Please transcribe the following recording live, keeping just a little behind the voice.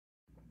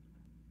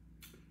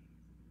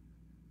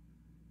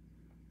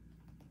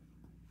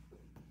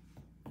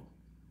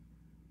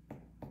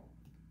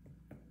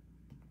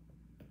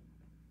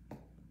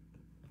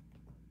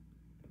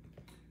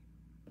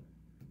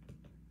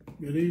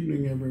Good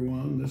evening,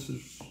 everyone. This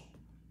is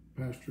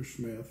Pastor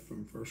Smith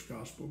from First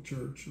Gospel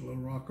Church in Little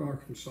Rock,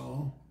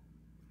 Arkansas.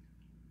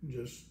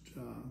 It's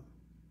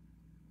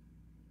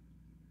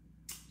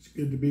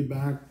good to be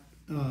back,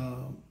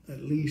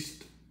 at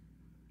least,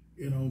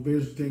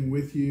 visiting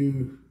with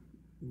you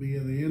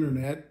via the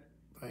internet.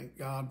 Thank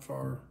God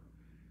for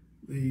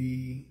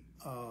the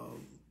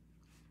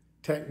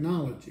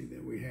technology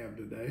that we have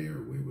today,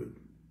 or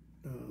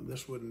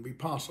this wouldn't be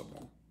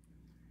possible.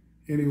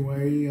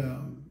 Anyway,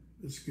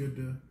 it's good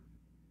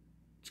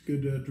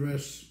to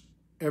address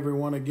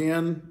everyone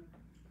again.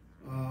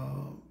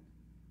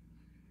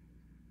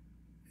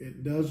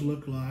 It does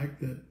look like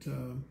that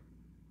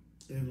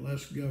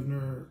unless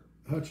Governor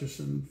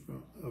Hutchinson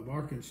of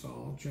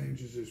Arkansas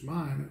changes his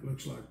mind, it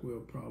looks like we'll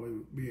probably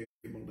be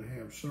able to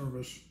have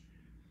service.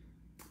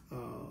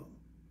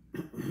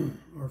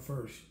 Our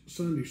first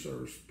Sunday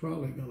service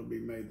probably going to be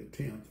May the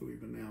 10th.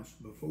 We've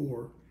announced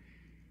before.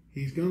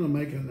 He's going to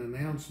make an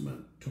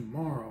announcement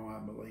tomorrow, I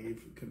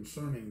believe,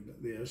 concerning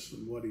this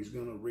and what he's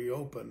going to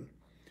reopen.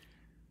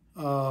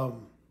 I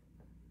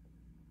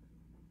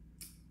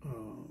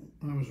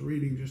was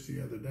reading just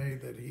the other day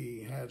that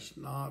he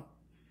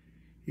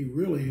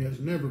really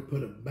has never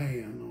put a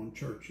ban on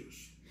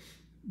churches.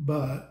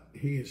 But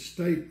his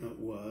statement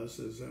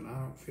is that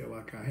I don't feel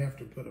like I have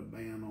to put a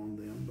ban on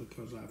them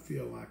because I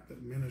feel like the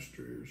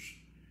ministers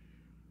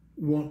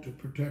want to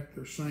protect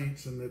their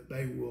saints and that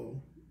they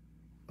will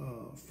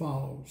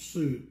follow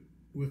suit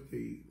with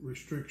the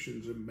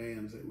restrictions and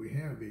bans that we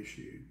have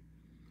issued.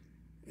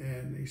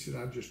 And he said,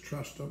 I just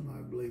trust them.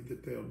 I believe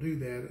that they'll do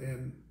that.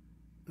 And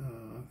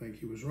I think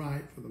he was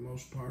right. For the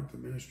most part, the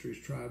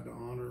ministries tried to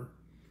honor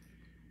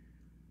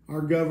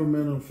our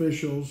government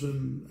officials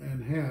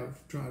and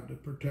have tried to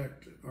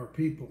protect our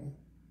people.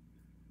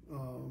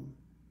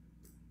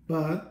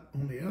 But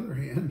on the other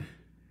hand,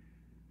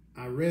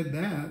 I read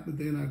that, but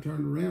then I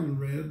turned around and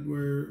read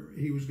where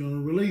he was going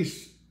to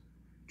release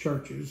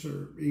churches,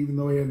 or even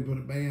though he hadn't put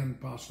a ban,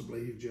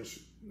 possibly he's just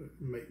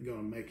going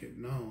to make it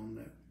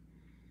known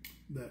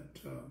that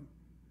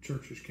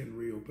churches can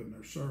reopen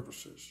their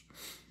services.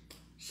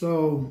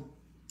 So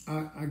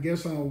I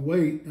guess I'll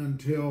wait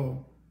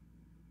until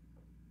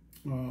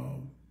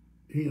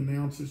he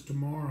announces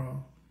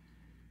tomorrow.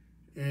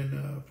 And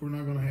if we're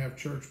not going to have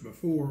church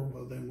before,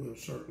 well, then we'll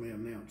certainly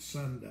announce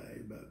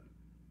Sunday. But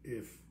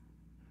if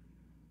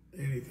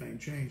anything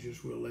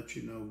changes, we'll let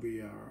you know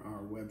via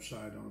our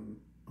website on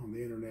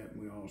the internet,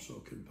 and we also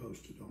can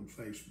post it on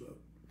Facebook.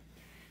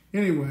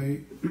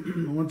 Anyway,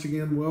 once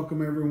again,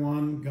 welcome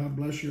everyone. God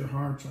bless your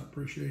hearts. I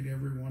appreciate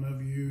every one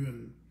of you.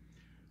 And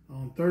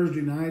on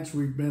Thursday nights,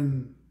 we've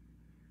been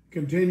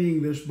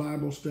continuing this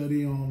Bible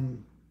study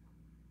on,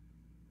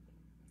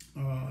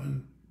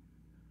 and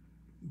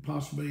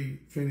possibly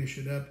finish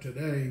it up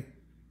today.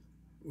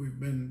 We've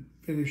been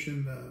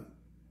finishing the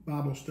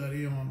Bible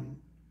study on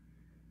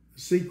the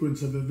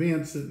sequence of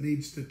events that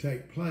needs to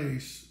take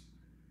place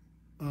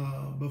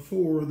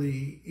before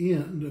the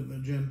end of the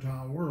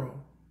Gentile world.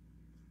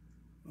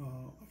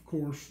 Of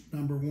course,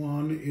 number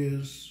one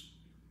is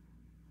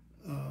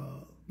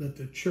that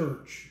the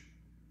church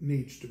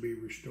needs to be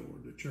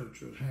restored. The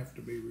church would have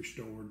to be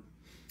restored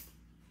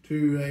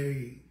to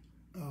a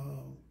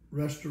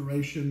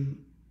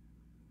restoration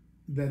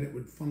that it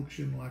would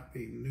function like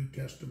the New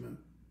Testament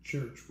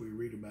church we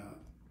read about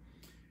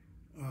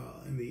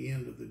in the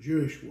end of the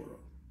Jewish world.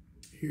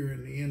 Here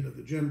in the end of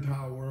the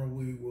Gentile world,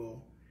 we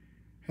will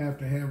have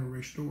to have a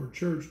restored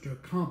church to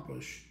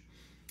accomplish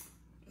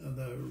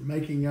the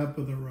making up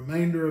of the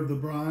remainder of the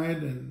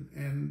bride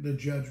and the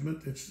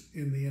judgment that's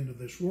in the end of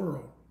this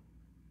world.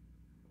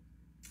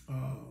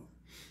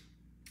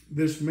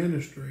 This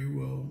ministry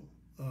will,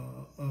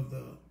 of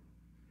the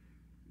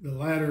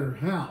latter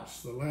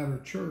house, the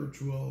latter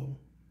church, will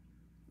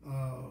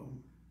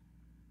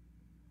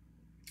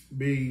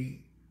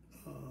be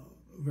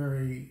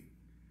very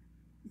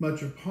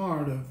much a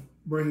part of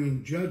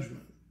bringing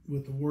judgment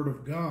with the Word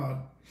of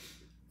God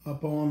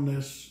upon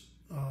this,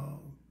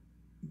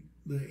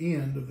 the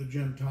end of the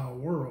Gentile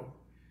world.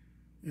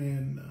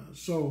 And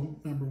so,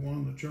 number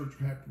one, the church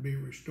will have to be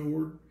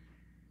restored.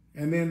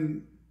 And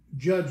then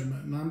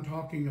judgment, and I'm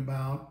talking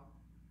about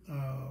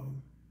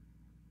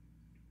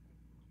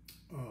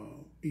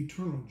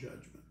eternal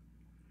judgment.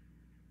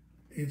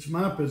 It's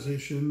my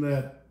position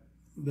that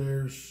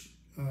there's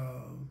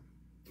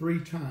 3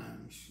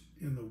 times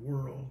in the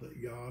world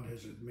that God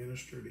has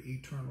administered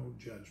eternal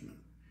judgment.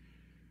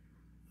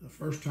 The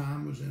first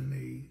time was in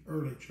the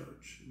early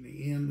church, in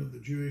the end of the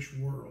Jewish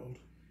world,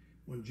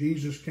 when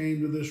Jesus came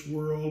to this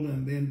world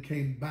and then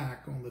came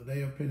back on the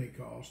day of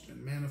Pentecost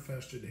and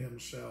manifested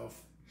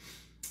himself.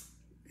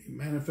 He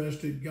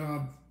manifested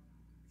God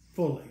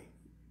fully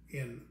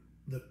in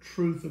the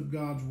truth of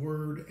God's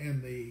word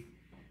and the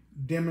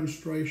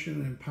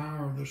demonstration and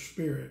power of the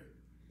Spirit,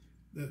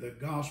 that the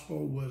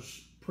gospel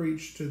was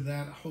preached to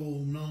that whole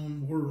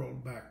known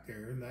world back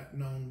there, that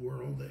known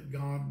world that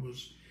God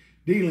was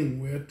dealing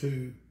with,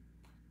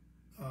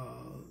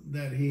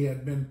 that he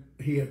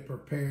had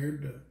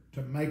prepared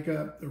to make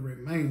up the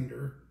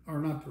remainder or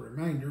not the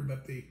remainder,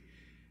 but the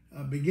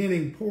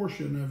beginning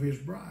portion of his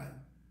bride.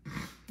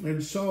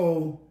 And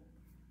so,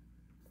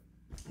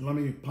 let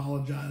me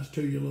apologize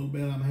to you a little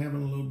bit. I'm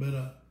having a little bit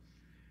of,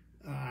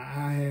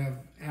 I have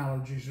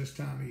allergies this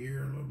time of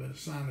year, a little bit of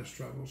sinus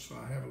trouble, so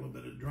I have a little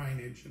bit of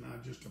drainage, and I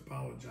just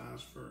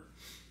apologize for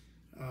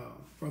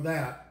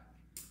that.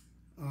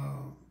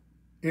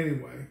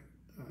 Anyway,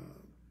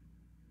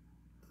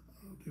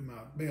 I'll do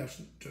my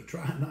best to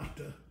try not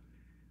to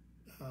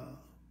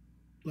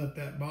let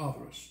that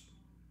bother us.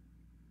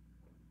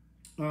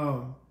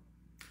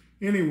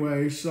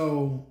 Anyway,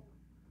 so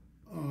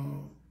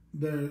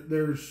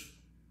there's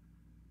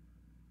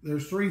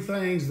three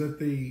things that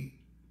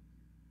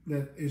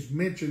is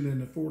mentioned in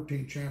the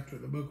 14th chapter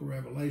of the book of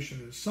Revelation.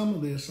 And some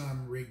of this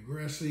I'm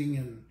regressing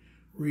and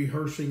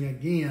rehearsing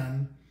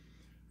again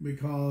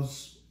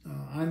because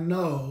I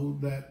know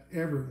that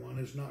everyone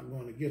is not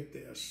going to get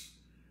this.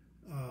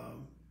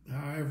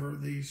 However,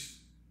 these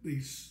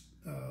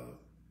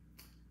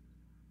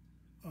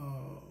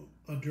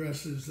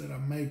addresses that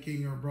I'm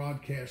making or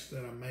broadcasts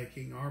that I'm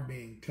making are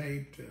being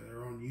taped.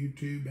 They're on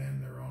YouTube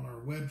and they're on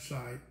our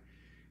website.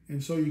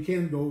 And so you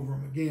can go over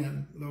them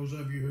again. Those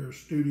of you who are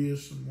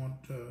studious and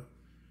want to,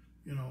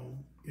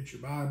 get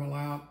your Bible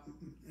out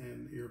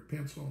and your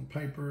pencil and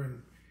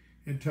paper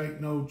and take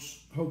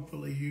notes,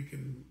 hopefully you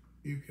can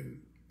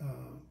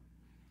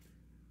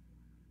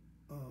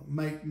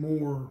make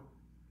more,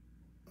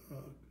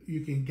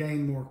 you can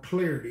gain more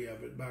clarity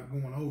of it by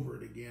going over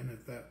it again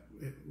if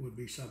it would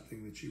be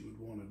something that you would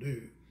want to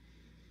do.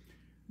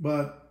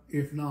 But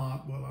if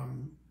not, well,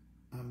 I'm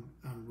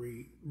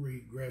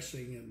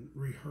regressing and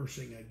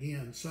rehearsing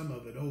again some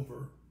of it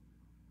over,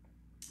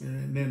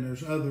 and then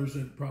there's others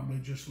that probably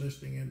just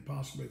listening in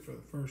possibly for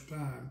the first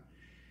time.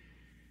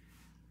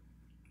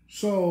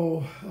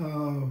 So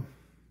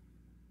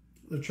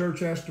the church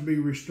has to be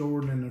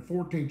restored in the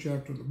 14th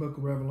chapter of the book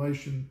of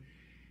Revelation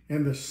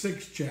and the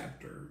 6th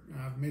chapter.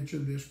 I've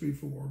mentioned this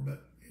before,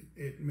 but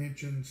it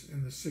mentions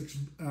in the 6th,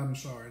 I'm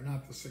sorry,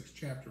 not the 6th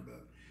chapter,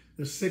 but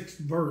the 6th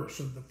verse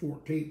of the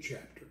 14th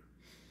chapter.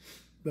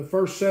 The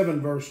first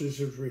 7 verses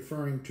is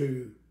referring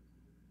to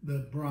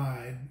the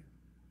bride,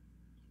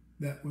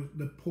 that was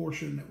the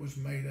portion that was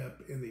made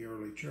up in the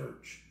early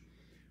church.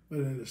 But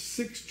in the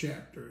 6th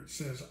chapter, it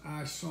says,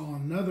 I saw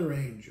another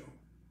angel.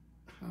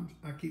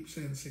 I keep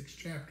saying 6th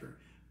chapter.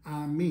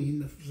 I mean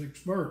the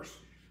 6th verse.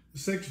 The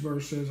 6th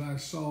verse says, I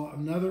saw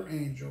another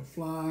angel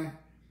fly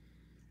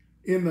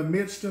in the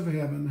midst of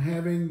heaven,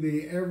 having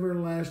the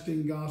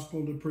everlasting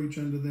gospel to preach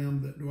unto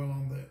them that dwell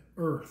on the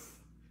earth,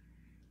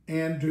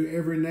 and to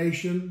every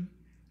nation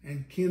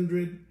and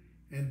kindred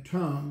and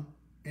tongue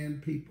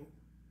and people.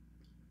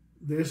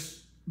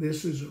 This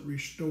is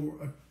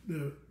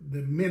the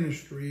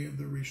ministry of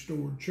the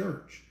restored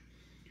church.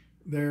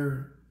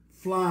 They're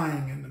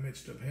flying in the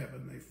midst of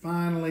heaven. They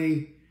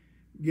finally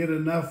get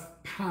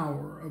enough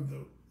power of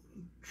the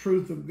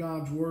truth of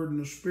God's word and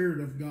the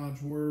spirit of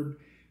God's word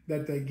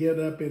that they get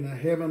up in a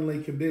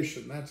heavenly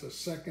condition. That's a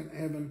second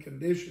heaven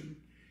condition.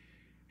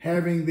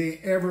 Having the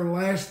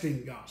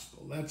everlasting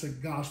gospel. That's a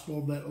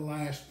gospel that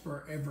lasts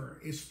forever.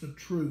 It's the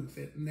truth.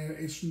 It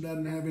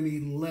doesn't have any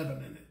leaven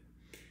in it.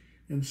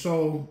 And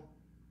so,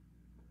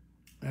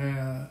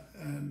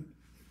 and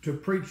to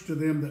preach to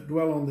them that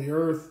dwell on the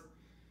earth,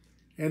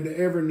 and to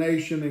every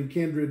nation and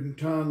kindred and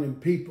tongue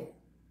and people,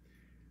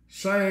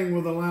 saying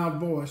with a loud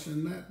voice.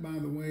 And that, by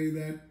the way,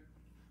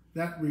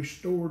 that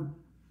restored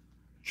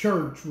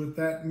church with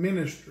that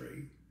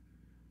ministry,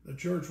 the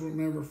church will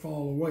never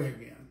fall away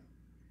again.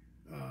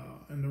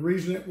 And the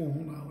reason it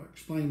won't, I'll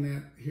explain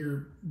that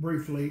here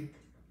briefly.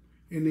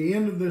 In the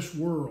end of this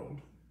world,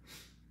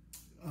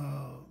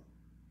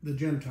 the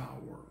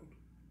Gentile world,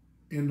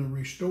 in the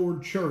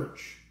restored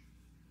church,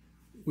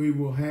 we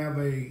will have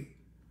a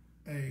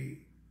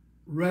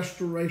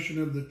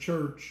restoration of the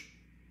church,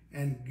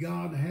 and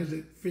God has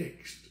it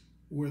fixed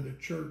where the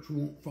church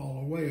won't fall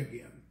away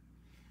again.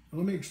 Now,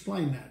 let me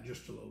explain that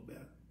just a little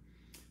bit.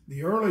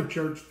 The early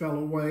church fell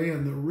away,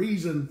 and the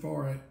reason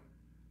for it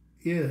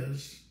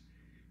is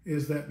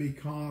that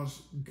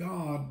because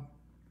God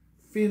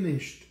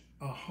finished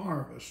a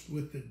harvest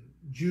with the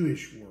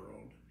Jewish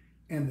world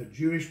and the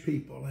Jewish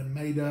people and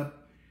made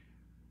up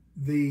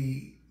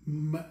the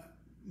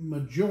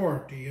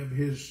majority of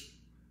his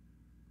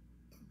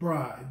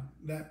bride.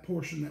 That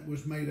portion that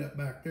was made up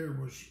back there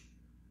was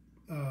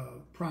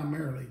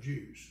primarily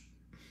Jews.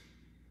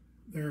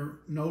 There,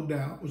 no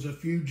doubt, was a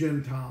few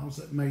Gentiles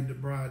that made the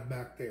bride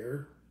back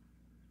there.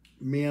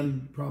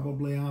 Men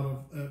probably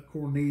out of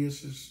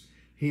Cornelius's,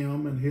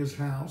 him and his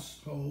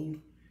household.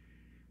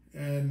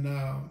 And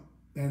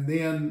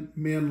then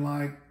men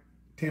like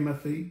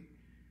Timothy,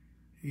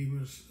 he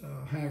was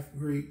half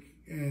Greek,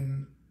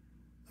 and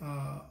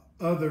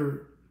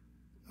other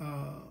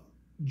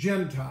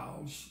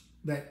Gentiles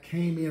that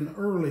came in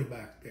early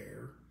back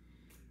there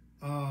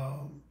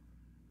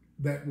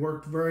that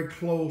worked very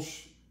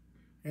close,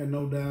 and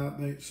no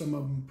doubt some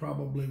of them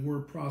probably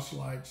were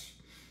proselytes,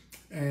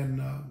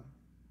 and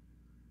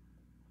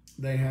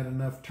they had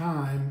enough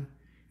time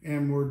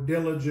and were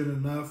diligent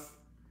enough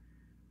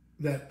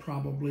that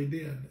probably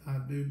did. I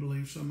do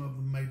believe some of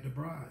them made the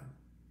bride.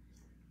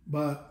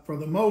 But for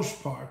the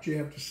most part, you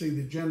have to see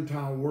the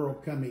Gentile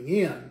world coming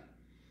in.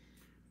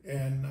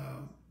 And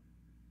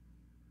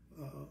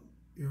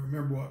you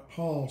remember what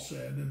Paul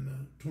said in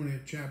the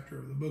 20th chapter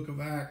of the book of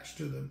Acts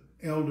to the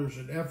elders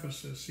at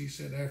Ephesus. He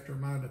said, after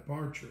my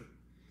departure,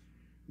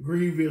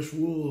 grievous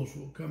wolves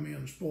will come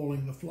in,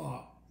 spoiling the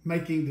flock,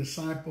 making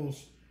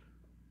disciples.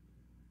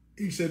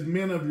 He said,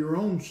 men of your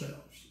own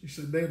selves. He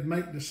said they'd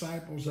make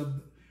disciples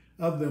of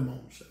them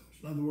own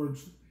selves. In other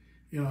words,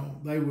 you know,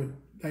 they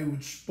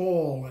would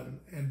spoil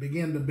and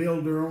begin to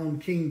build their own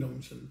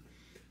kingdoms. And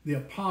the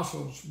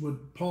apostles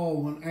would,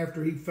 Paul,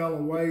 after he fell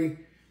away,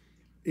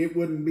 it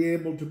wouldn't be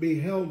able to be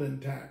held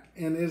intact.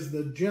 And as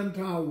the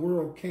Gentile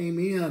world came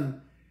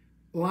in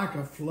like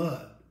a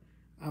flood,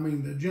 I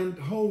mean,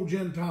 the whole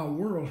Gentile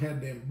world had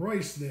to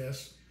embrace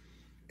this,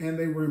 and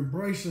they were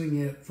embracing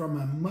it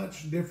from a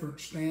much different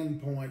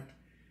standpoint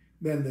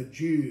than the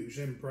Jews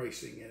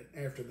embracing it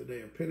after the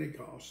day of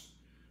Pentecost.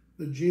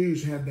 The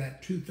Jews had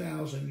that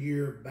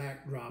 2,000-year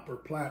backdrop or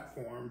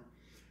platform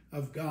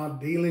of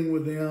God dealing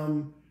with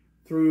them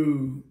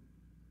through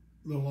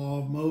the law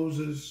of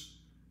Moses,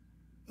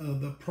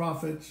 the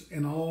prophets,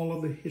 and all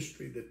of the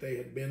history that they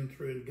had been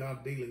through, and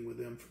God dealing with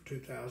them for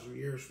 2,000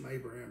 years from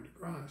Abraham to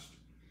Christ.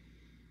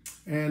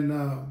 And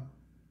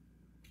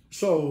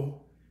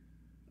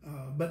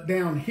but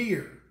down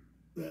here,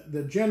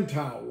 the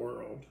Gentile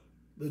world,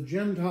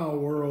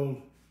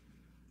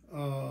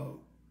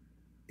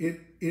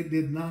 it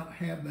did not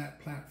have that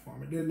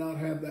platform. It did not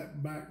have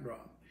that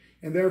backdrop.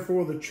 And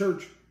therefore the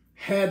church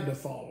had to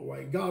fall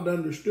away. God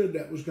understood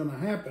that was going to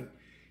happen.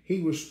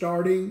 He was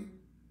starting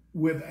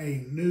with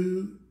a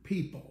new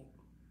people,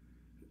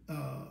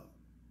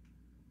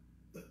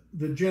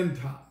 the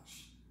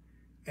Gentiles.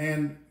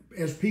 And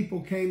as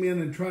people came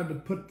in and tried to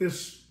put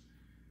this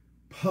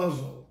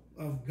puzzle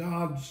of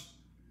God's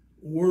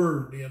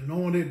word, the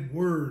anointed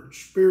word,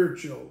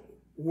 spiritual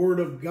word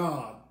of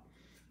God,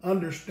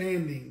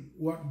 understanding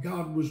what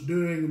God was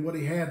doing and what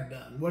he had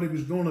done, what he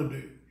was going to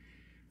do,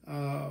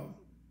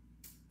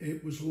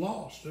 it was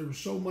lost. There was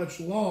so much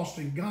lost,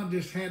 and God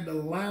just had to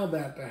allow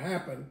that to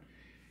happen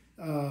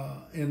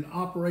and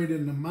operate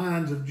in the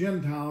minds of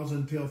Gentiles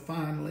until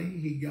finally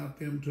he got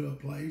them to a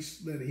place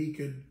that he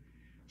could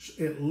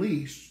at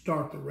least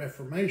start the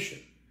Reformation,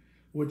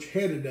 which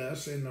headed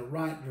us in the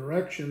right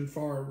direction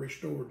for a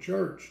restored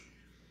church.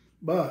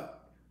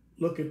 But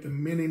look at the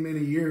many, many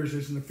years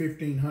as in the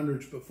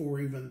 1500s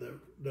before even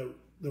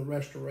the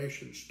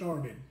restoration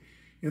started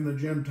in the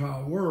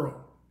Gentile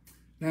world.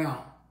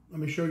 Now, let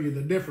me show you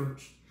the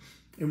difference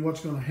in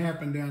what's going to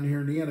happen down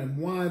here in the end and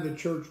why the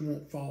church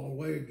won't fall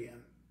away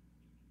again.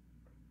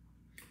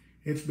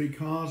 It's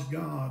because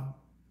God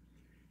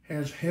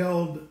has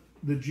held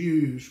the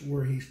Jews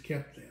where he's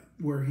kept them,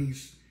 where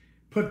he's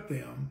put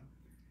them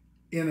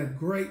in a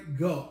great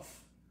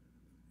gulf.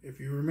 If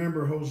you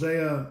remember,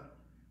 Hosea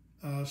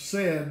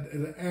said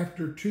that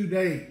after 2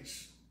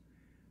 days,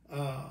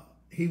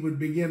 he would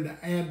begin to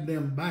add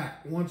them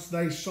back. Once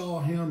they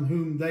saw him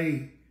whom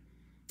they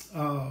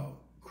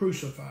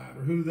crucified,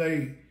 or who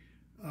they,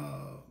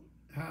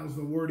 how's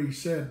the word he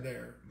said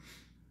there?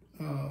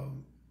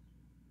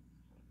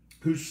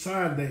 Whose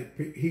side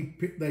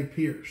they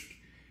pierced.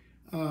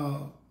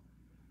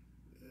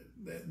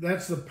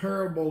 That's the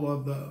parable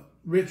of the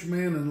rich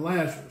man and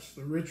Lazarus.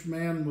 The rich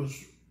man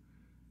was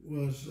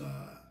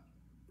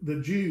the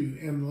Jew,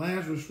 and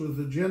Lazarus was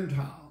the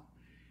Gentile.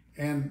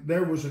 And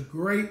there was a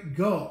great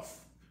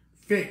gulf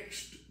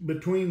fixed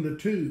between the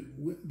two.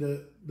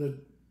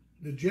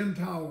 The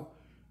Gentile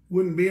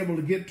wouldn't be able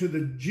to get to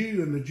the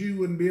Jew, and the Jew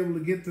wouldn't be able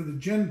to get to the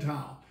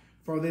Gentile,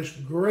 for this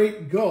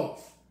great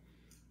gulf.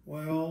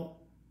 Well,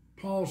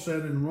 Paul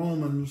said in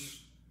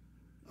Romans,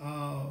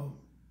 I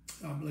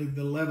believe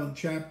the 11th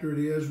chapter it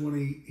is,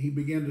 when he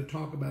began to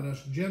talk about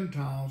us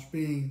Gentiles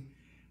being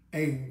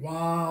a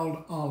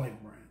wild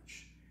olive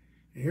branch.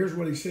 And here's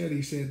what he said.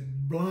 He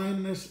said,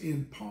 blindness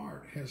in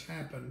part has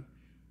happened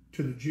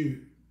to the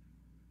Jew.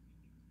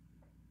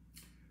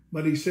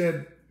 But he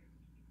said,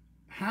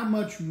 how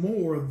much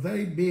more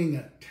they being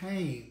a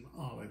tame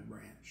olive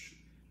branch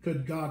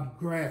could God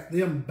graft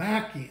them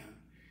back in,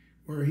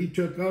 where he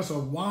took us, a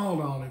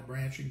wild olive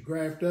branch, and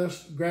grafted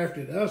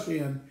us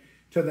in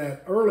to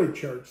that early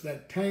church,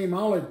 that tame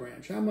olive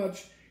branch. How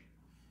much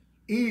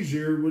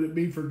easier would it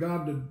be for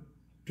God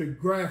to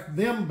graft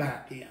them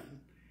back in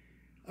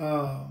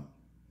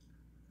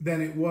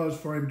than it was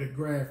for him to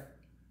graft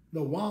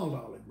the wild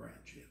olive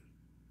branch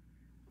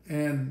in?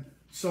 And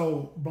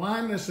so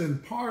blindness in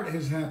part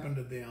has happened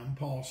to them,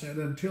 Paul said,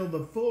 until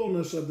the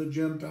fullness of the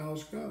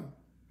Gentiles come.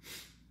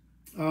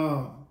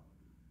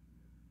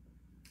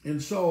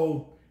 And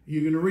so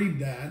you're going to read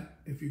that.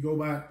 If you go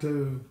back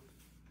to,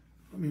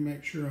 let me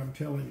make sure I'm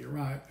telling you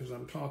right, because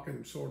I'm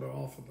talking sort of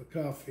off of the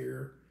cuff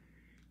here.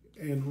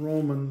 In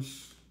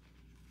Romans,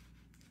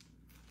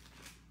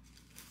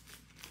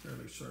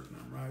 fairly certain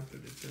I'm right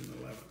that it's in the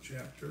 11th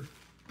chapter.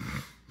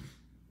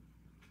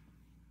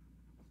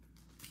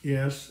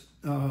 Yes.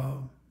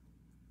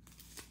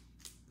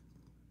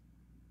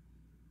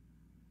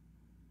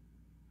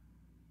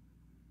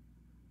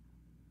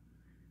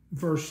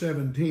 Verse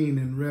 17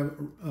 in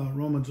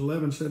Romans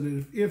 11 said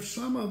that if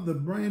some of the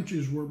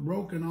branches were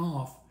broken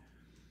off,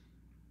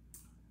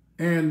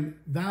 and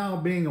thou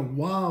being a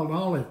wild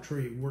olive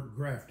tree wert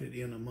grafted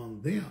in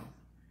among them,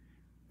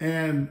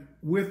 and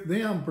with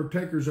them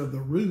partakers of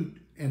the root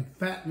and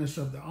fatness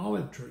of the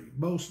olive tree,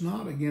 boast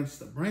not against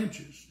the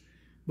branches.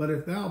 But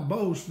if thou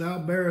boast, thou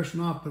bearest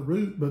not the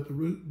root, but the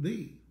root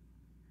thee.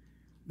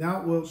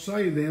 Thou wilt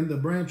say then, the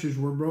branches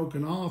were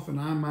broken off, and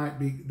I might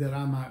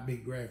be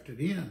grafted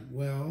in.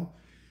 Well,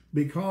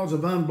 because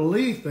of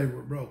unbelief they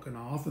were broken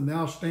off, and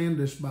thou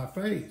standest by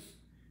faith.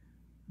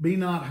 Be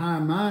not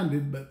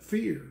high-minded, but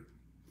fear.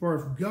 For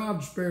if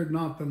God spared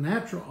not the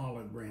natural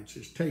olive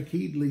branches, take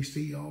heed lest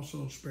he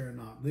also spare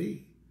not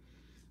thee.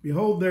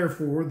 Behold,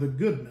 therefore, the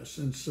goodness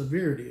and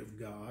severity of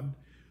God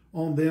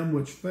on them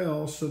which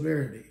fell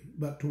severity,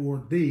 but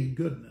toward thee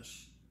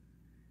goodness,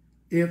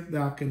 if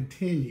thou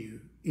continue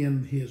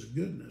in his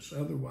goodness,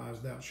 otherwise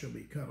thou shalt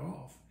be cut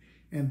off.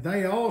 And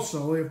they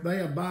also, if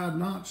they abide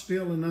not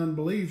still in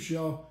unbelief,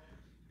 shall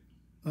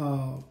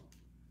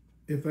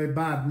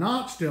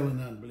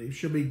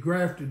be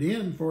grafted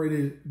in, for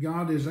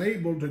God is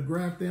able to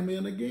graft them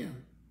in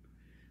again.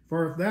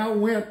 For if thou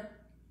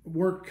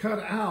wert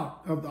cut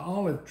out of the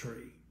olive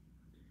tree,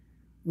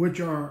 which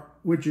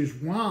is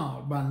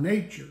wild by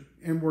nature,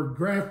 and were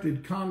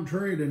grafted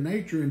contrary to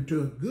nature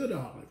into a good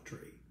olive tree,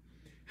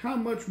 how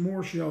much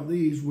more shall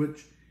these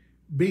which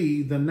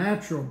be the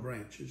natural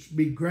branches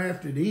be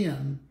grafted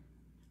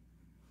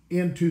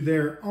into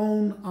their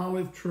own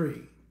olive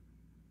tree?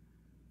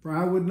 For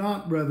I would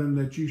not, brethren,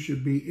 that you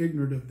should be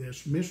ignorant of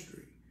this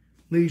mystery,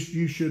 lest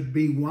you should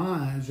be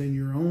wise in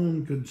your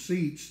own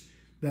conceits,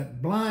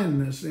 that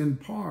blindness in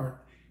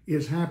part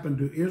is happened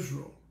to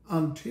Israel,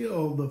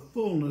 until the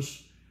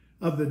fullness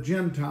of the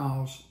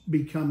Gentiles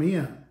be come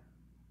in.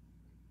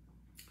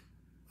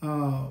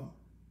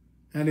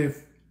 And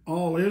if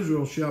all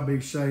Israel shall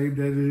be saved,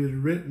 as it is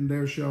written,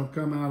 there shall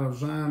come out of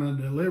Zion a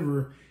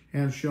deliverer,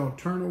 and shall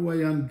turn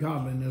away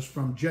ungodliness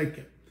from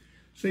Jacob.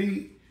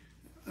 See,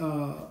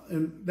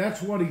 and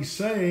that's what he's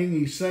saying.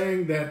 He's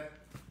saying that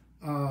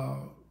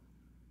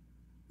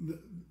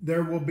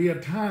there will be a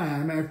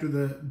time after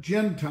the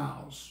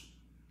Gentiles,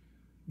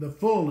 the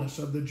fullness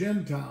of the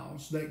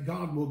Gentiles, that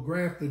God will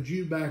graft the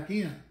Jew back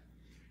in.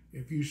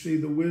 If you see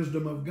the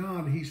wisdom of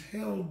God, he's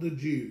held the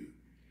Jew.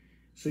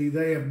 See,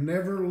 they have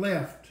never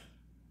left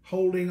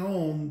holding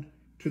on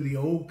to the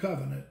old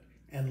covenant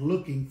and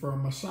looking for a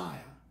Messiah.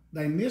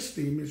 They missed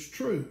him, it's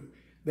true.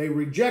 They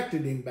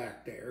rejected him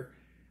back there,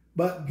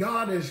 but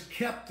God has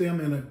kept them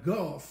in a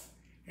gulf,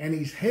 and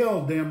he's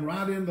held them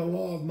right in the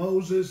law of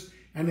Moses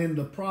and in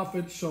the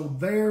prophets, so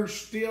they're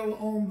still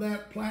on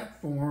that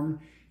platform,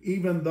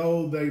 even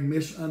though they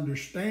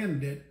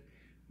misunderstand it.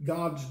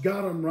 God's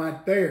got them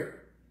right there.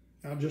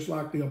 Now, just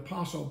like the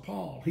Apostle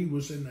Paul, he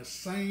was in the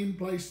same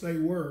place they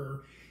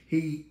were.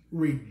 He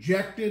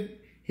rejected,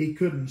 he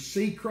couldn't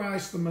see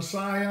Christ the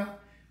Messiah,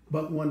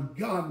 but when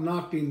God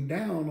knocked him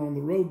down on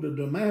the road to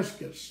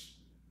Damascus,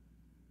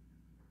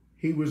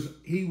 he was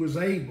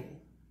able.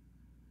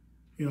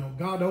 You know,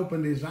 God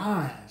opened his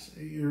eyes.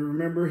 You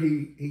remember,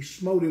 he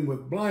smote him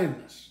with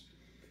blindness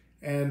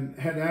and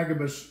had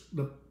Agabus,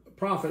 the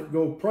prophet,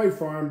 go pray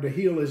for him to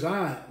heal his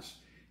eyes.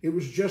 It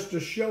was just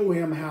to show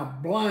him how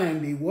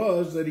blind he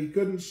was, that he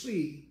couldn't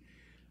see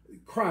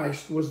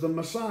Christ was the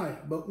Messiah.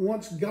 But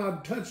once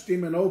God touched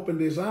him and opened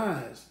his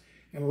eyes,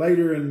 and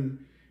later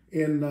in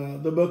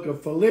the book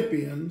of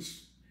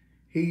Philippians,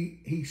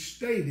 he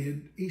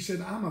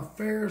said, I'm a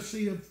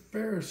Pharisee of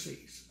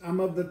Pharisees. I'm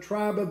of the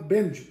tribe of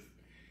Benjamin.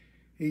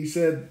 He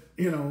said,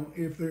 you know,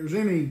 if there's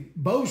any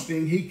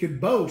boasting, he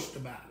could boast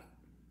about it.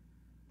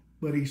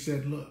 But he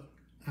said, look,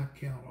 I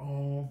count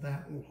all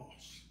that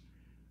loss.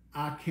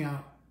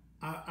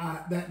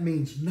 That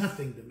means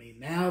nothing to me.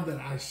 Now that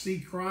I see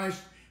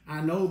Christ,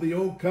 I know the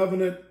old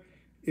covenant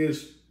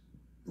is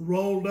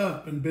rolled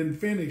up and been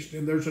finished,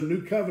 and there's a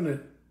new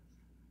covenant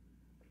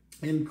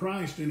in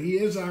Christ, and he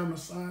is our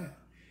Messiah.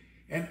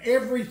 And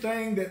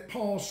everything that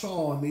Paul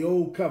saw in the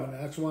old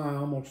covenant, that's why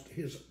almost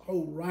his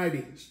whole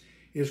writings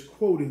is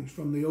quotings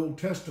from the Old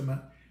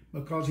Testament,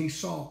 because he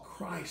saw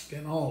Christ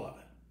in all of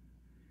it.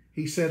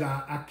 He said,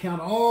 I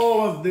count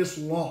all of this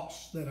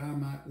loss that I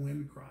might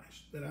win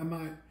Christ, that I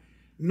might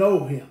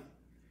know him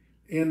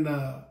in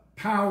the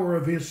power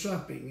of his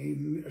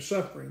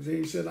sufferings.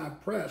 He said, I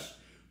press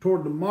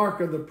toward the mark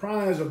of the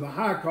prize of the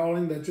high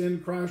calling that's in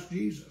Christ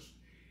Jesus.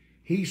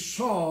 He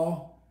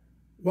saw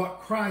what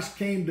Christ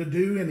came to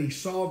do, and he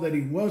saw that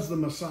he was the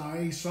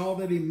Messiah. He saw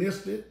that he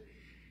missed it.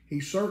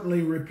 He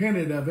certainly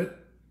repented of it,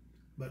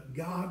 but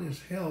God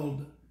has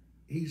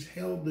he's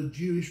held the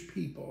Jewish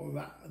people,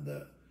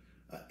 the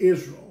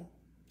Israel,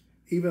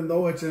 even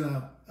though it's in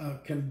a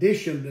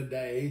condition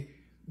today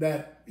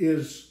that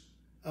is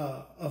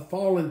a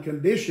fallen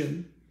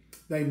condition.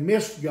 They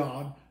missed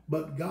God,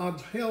 but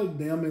God's held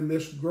them in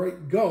this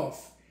great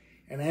gulf.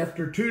 And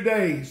after 2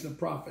 days, the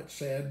prophet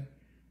said,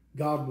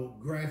 God will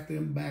graft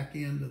them back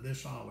into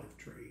this olive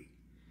tree.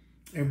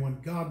 And when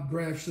God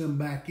grafts them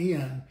back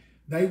in,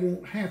 they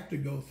won't have to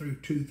go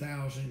through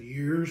 2,000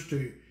 years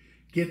to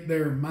get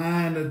their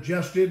mind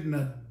adjusted and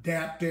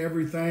adapt to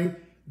everything.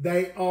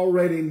 They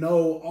already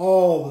know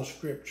all the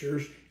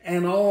scriptures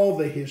and all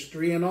the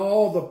history and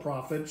all the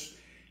prophets,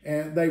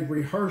 and they've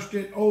rehearsed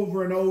it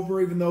over and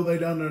over, even though they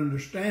don't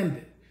understand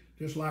it.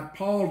 Just like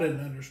Paul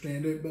didn't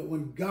understand it, but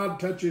when God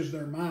touches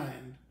their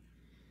mind,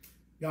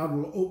 God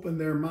will open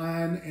their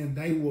mind and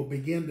they will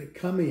begin to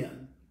come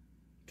in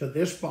to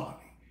this body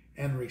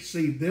and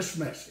receive this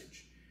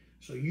message.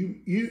 So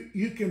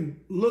you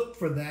can look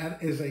for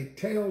that as a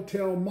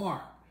telltale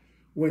mark.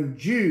 When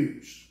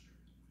Jews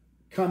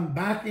come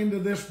back into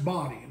this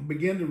body and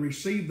begin to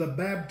receive the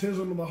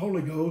baptism of the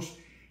Holy Ghost,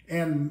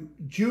 and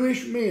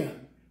Jewish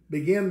men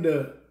begin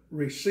to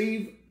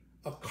receive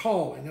a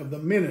calling of the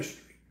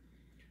ministry,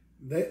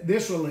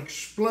 this will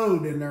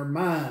explode in their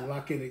mind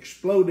like it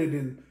exploded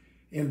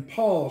in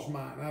Paul's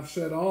mind. I've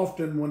said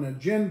often, when a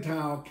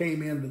Gentile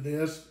came into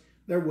this,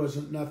 there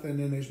wasn't nothing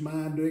in his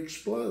mind to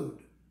explode.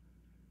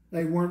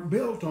 They weren't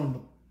built on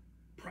the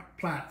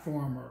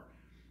platform or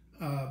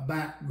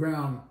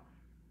background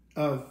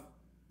of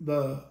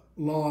the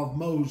law of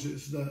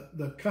Moses,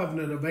 the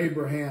covenant of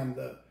Abraham,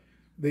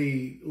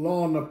 the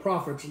law and the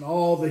prophets, and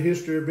all the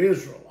history of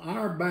Israel.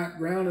 Our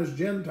background as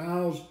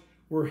Gentiles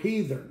were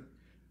heathen,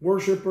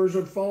 worshipers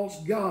of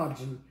false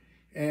gods,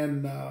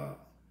 and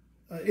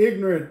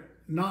ignorant,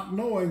 not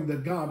knowing the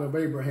God of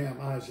Abraham,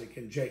 Isaac,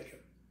 and Jacob.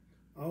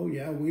 Oh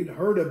yeah, we'd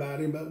heard about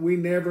him, but we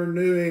never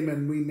knew him,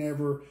 and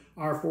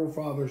our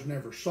forefathers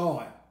never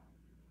saw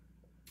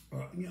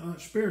him.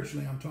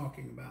 Spiritually, I'm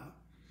talking about.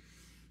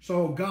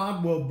 So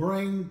God will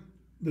bring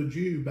the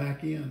Jew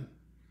back in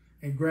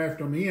and graft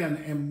them in,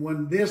 and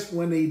when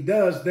he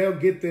does, they'll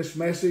get this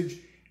message,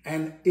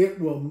 and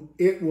it will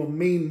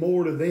mean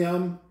more to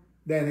them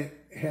than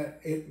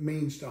it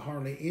means to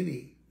hardly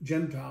any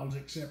Gentiles,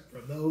 except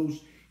for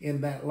those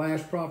in that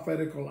last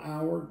prophetical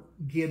hour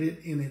get it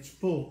in its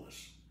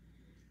fullness.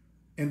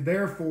 And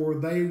therefore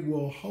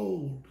they'll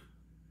hold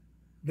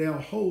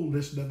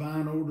this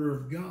divine order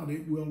of God.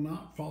 It will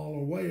not fall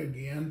away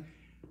again.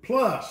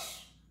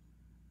 Plus,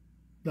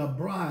 the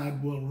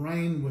bride will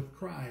reign with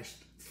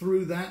Christ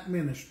through that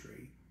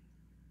ministry.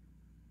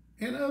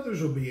 And others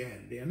will be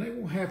added in. They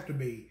won't have to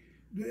be.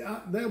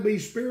 They'll be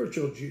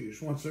spiritual Jews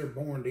once they're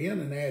born in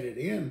and added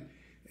in.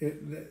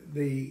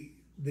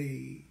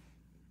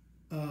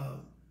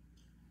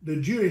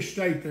 The Jewish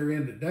state they're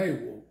in today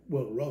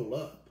will roll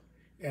up,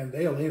 and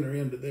they'll enter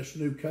into this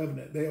new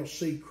covenant. They'll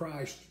see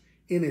Christ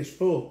in his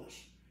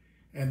fullness,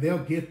 and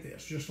they'll get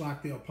this, just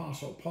like the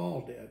Apostle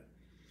Paul did.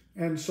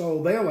 And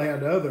so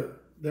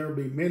there'll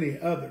be many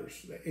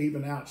others,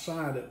 even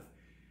outside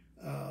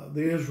of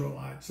the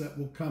Israelites, that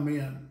will come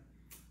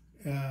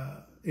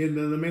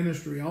into the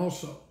ministry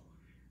also.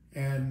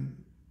 And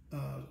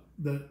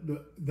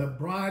the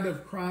bride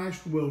of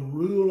Christ will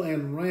rule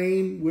and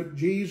reign with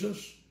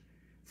Jesus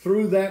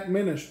through that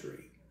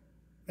ministry,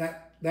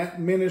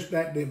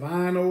 that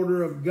divine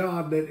order of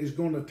God that is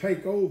going to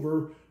take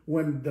over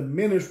when the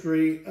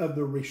ministry of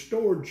the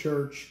restored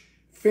church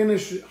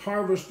finishes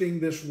harvesting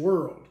this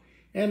world.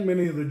 And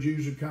many of the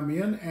Jews will come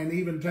in and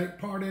even take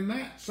part in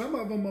that. Some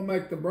of them will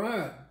make the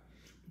bride.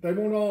 They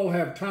won't all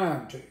have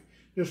time to.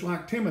 Just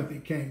like Timothy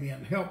came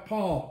in, helped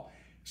Paul,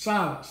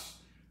 Silas,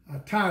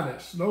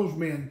 Titus. Those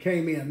men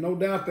came in. No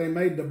doubt they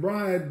made the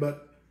bride,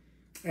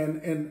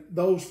 and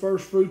those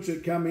first fruits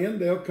that come in,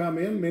 they'll come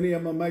in. Many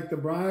of them will make the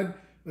bride,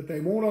 but they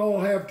won't all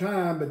have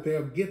time, but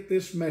they'll get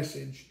this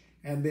message,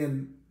 and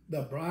then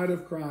the bride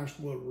of Christ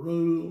will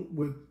rule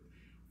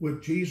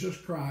with Jesus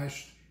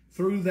Christ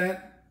through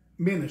that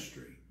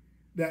ministry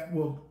that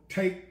will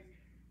take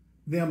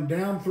them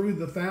down through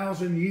the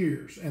 1,000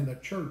 years, and the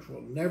church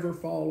will never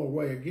fall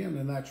away again.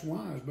 And that's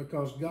wise,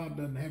 because God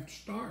doesn't have to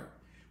start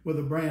with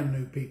a brand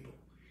new people.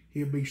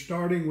 He'll be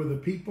starting with a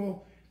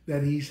people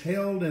that he's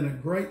held in a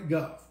great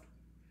gulf.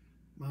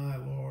 My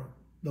Lord,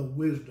 the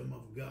wisdom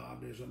of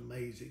God is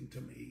amazing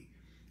to me,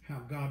 how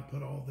God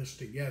put all this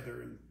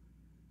together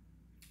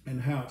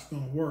and how it's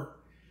going to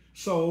work.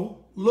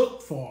 So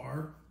look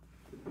for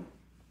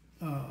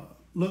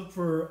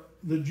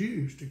the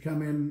Jews to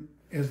come in.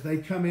 As they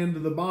come into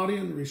the body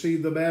and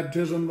receive the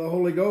baptism of the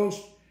Holy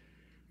Ghost,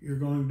 you're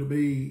going to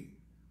be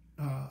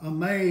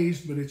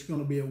amazed, but it's going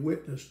to be a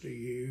witness to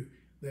you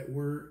that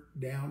we're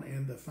down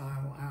in the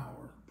final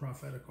hour,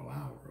 prophetical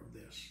hour of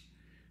this.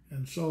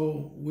 And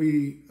so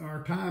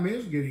our time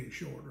is getting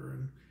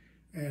shorter,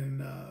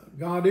 and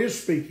God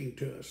is speaking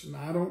to us. And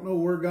I don't know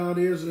where God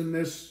is in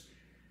this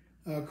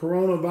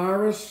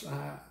coronavirus.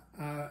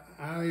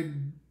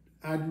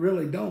 I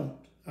really don't,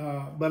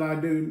 but I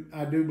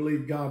do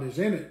believe God is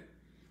in it.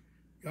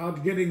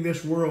 God's getting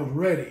this world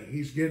ready.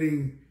 He's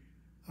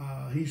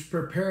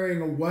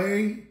preparing a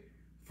way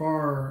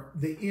for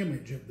the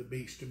image of the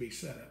beast to be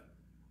set up.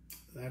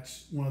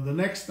 That's one of the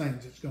next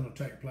things that's going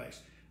to take place.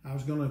 I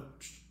was going to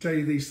tell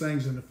you these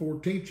things in the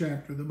 14th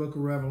chapter of the book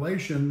of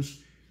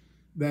Revelations,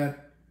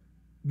 that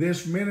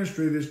this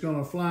ministry that's going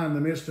to fly in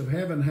the midst of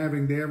heaven,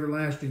 having the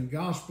everlasting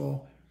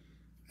gospel,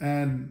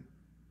 and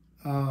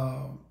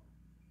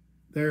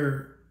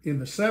there in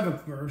the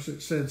 7th verse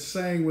it said,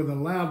 saying with a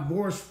loud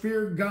voice,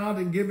 fear God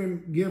and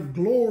give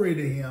glory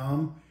to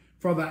him,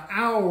 for the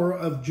hour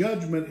of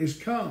judgment is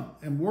come,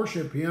 and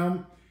worship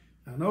him.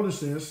 Now notice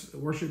this,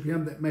 worship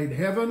him that made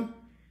heaven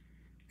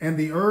and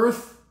the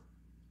earth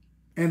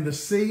and the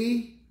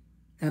sea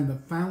and the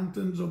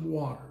fountains of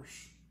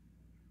waters.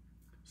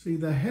 See,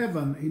 the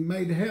heaven, he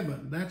made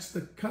heaven. That's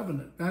the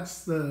covenant.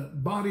 That's the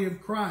body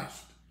of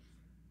Christ.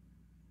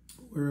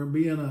 We'll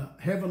be in a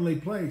heavenly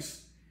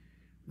place.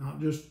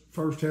 Not just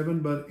first heaven,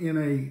 but in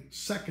a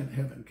second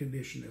heaven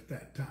condition at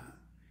that time.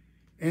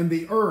 And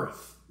the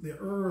earth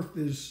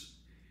is,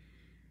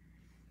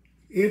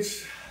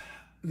 it's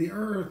the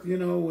earth, you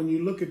know, when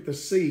you look at the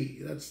sea,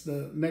 that's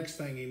the next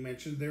thing he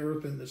mentioned, the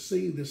earth and the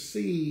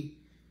sea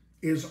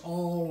is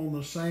all on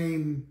the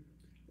same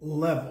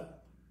level.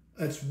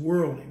 It's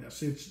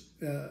worldliness. It's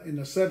in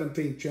the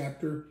 17th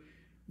chapter,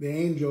 the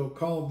angel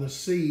called the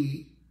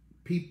sea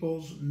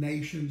peoples,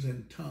 nations,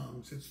 and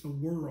tongues. It's the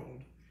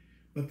world.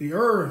 But the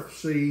earth,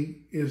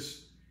 see,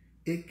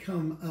 it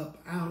come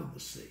up out of the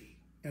sea.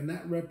 And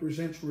that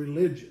represents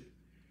religion.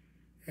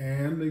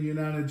 And the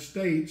United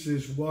States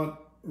is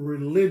what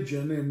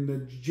religion in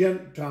the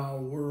Gentile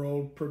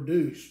world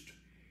produced.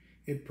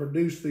 It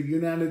produced the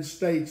United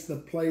States, the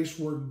place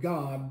where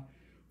God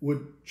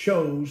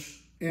chose,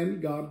 and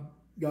God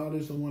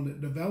is the one that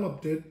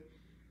developed it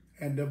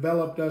and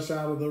developed us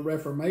out of the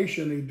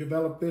Reformation. He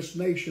developed this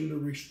nation to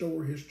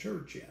restore his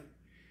church in.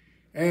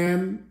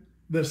 And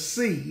the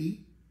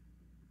sea,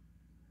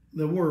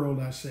 the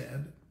world, I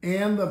said,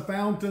 and the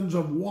fountains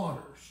of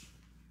waters.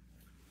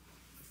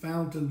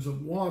 Fountains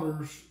of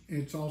waters,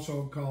 it's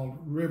also called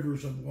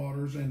rivers of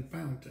waters and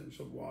fountains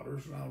of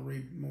waters. And I'll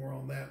read more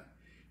on that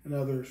in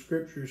other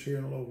scriptures here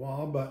in a little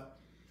while. But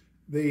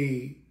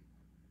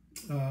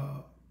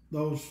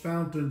those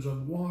fountains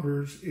of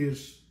waters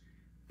is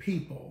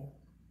people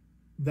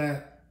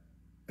that,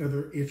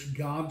 it's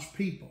God's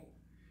people.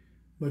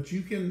 But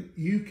you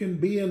can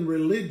be in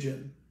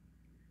religion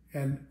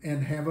and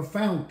have a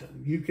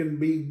fountain. You can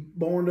be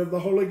born of the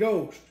Holy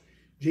Ghost.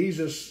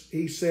 Jesus,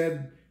 he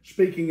said,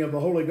 speaking of the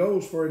Holy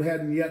Ghost, for it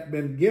hadn't yet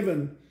been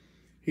given,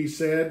 he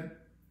said,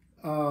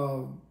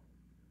 how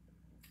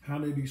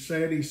did he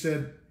say it? He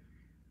said,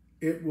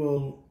 it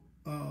will,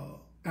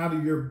 out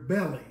of your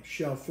belly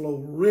shall flow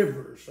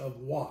rivers of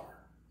water.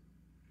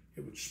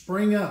 It would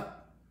spring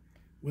up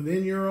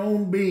within your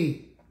own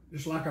being,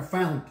 just like a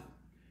fountain.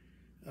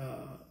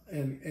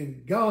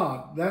 And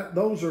God,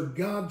 those are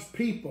God's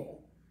people.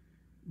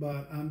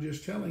 But I'm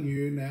just telling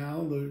you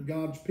now,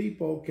 God's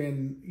people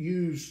can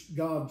use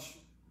God's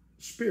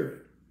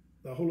Spirit,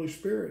 the Holy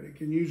Spirit. It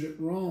can use it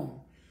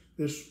wrong.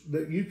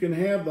 That you can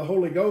have the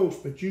Holy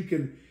Ghost, but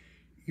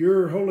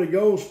your Holy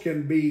Ghost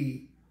can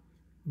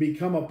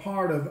become a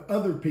part of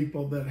other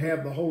people that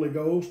have the Holy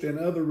Ghost and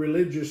other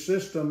religious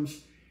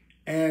systems,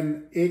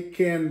 and it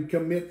can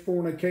commit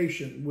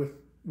fornication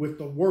with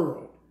the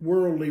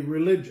worldly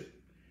religion.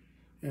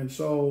 And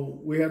so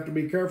we have to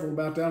be careful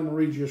about that. I'm going to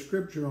read you a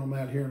scripture on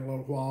that here in a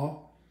little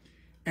while.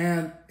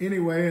 And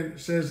anyway,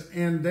 it says,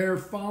 and there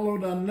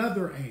followed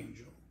another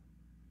angel.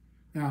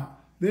 Now,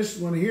 this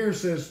one here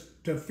says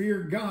to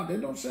fear God.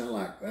 That doesn't sound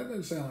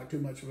like too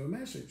much of a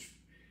message.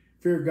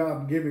 Fear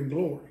God and give him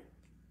glory.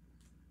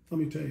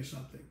 Let me tell you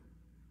something.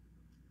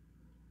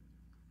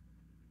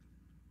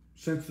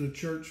 Since the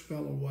church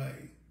fell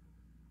away,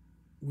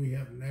 we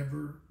have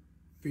never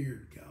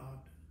feared God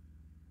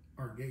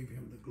or gave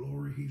him the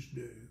glory he's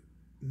due.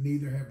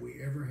 Neither have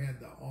we ever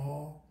had the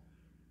awe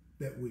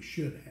that we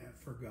should have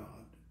for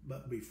God.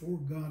 But before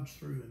God's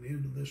through and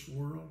into this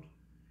world,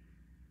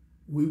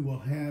 we will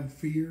have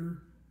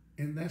fear.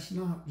 And that's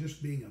not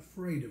just being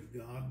afraid of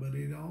God, but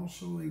it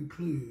also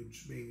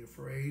includes being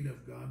afraid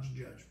of God's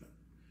judgment.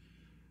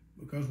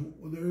 Because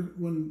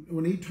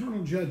when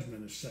eternal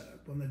judgment is set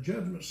up, when the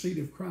judgment seat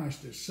of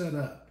Christ is set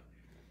up,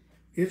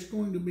 it's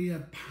going to be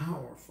a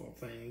powerful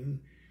thing,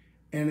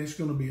 and it's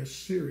going to be a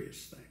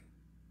serious thing.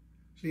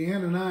 See,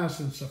 Ananias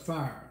and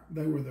Sapphira,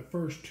 they were the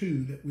first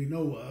two that we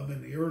know of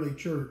in the early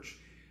church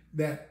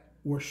that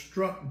were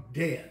struck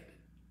dead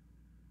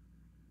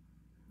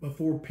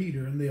before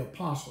Peter and the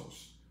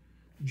apostles,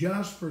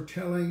 just for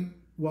telling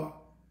what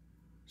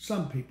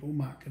some people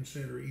might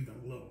consider even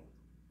a little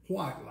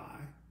white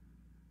lie.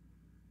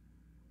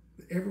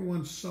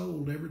 Everyone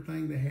sold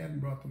everything they had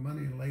and brought the money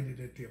and laid it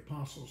at the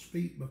apostles'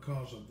 feet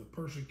because of the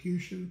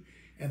persecution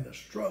and the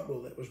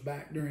struggle that was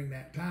back during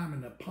that time,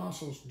 and the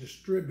apostles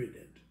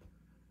distributed.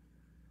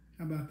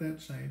 How about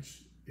that,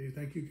 saints? Do you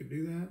think you could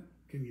do that?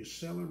 Can you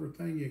sell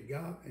everything you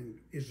got? And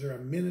is there a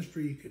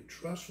ministry you could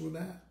trust with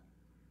that?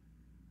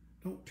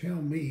 Don't tell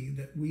me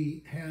that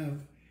we have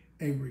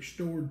a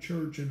restored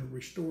church and a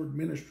restored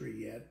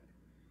ministry yet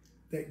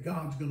that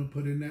God's going to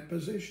put in that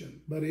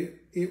position. But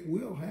it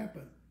will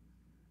happen.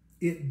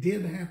 It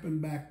did happen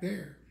back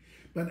there.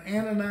 But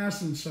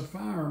Ananias and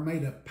Sapphira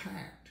made a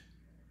pact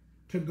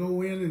to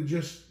go in and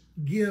just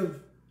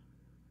give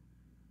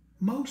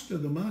most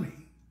of the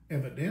money,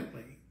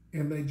 evidently,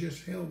 and they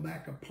just held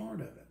back a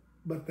part of it.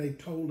 But they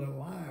told a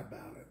lie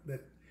about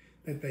it,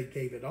 that they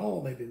gave it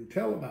all. They didn't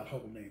tell about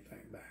holding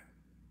anything back.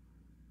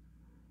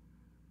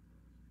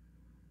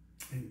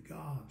 And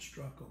God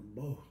struck them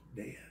both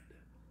dead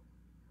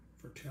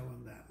for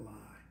telling that lie.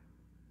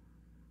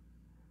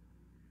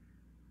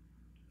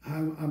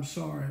 I'm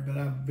sorry, but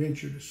I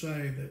venture to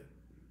say that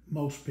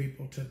most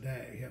people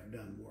today have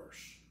done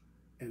worse,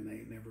 and they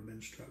ain't never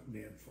been struck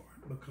dead for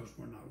it, because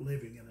we're not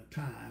living in a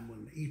time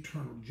when the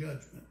eternal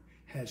judgment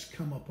has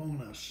come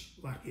upon us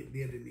like it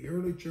did in the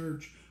early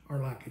church, or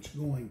like it's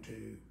going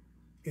to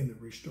in the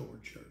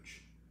restored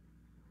church.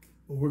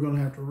 But we're going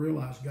to have to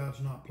realize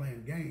God's not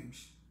playing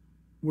games.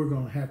 We're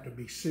going to have to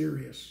be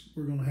serious.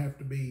 We're going to have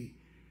to be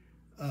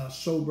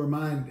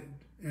sober-minded,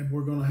 and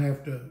we're going to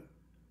have to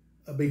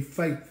be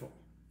faithful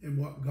in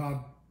what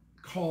God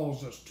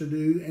calls us to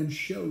do and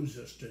shows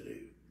us to do.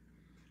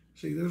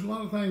 See, there's a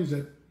lot of things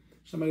that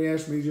somebody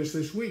asked me just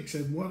this week,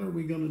 said, what are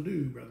we going to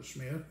do, Brother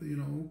Smith? You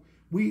know,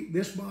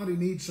 this body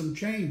needs some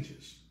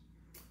changes.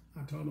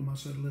 I told him, I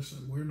said,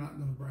 listen, we're not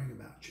going to bring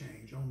about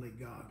change. Only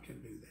God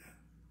can do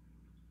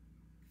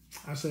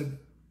that. I said,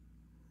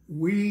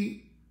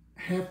 we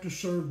have to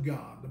serve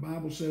God. The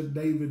Bible said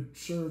David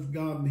served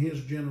God in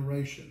his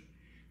generation,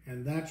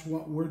 and that's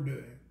what we're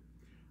doing.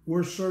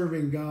 We're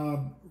serving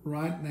God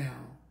right now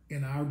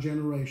in our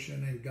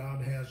generation, and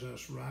God has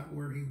us right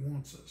where he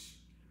wants us.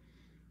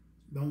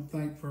 Don't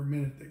think for a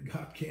minute that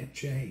God can't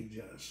change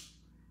us.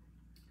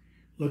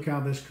 Look how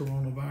this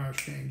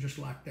coronavirus came, just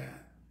like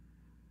that.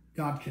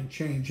 God can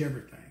change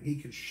everything. He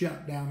can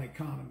shut down the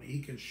economy. He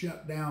can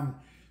shut down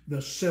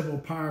the civil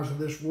powers of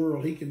this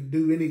world. He can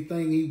do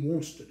anything he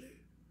wants to do.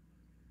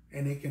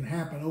 And it can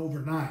happen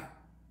overnight.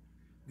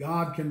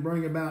 God can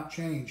bring about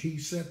change. He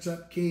sets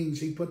up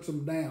kings. He puts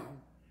them down.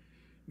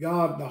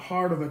 God, the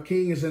heart of a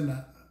king is in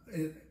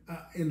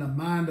the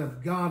mind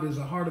of God is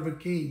the heart of a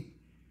king.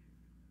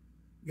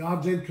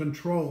 God's in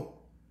control.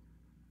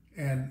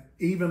 And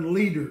even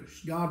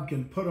leaders, God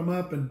can put them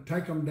up and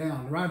take them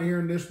down right here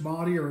in this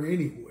body or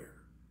anywhere.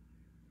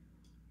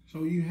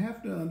 So you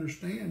have to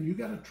understand, you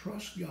got to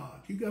trust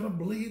God. You got to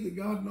believe that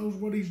God knows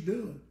what he's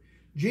doing.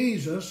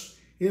 Jesus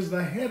is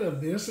the head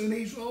of this, and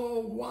he's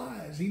all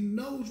wise. He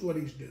knows what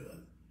he's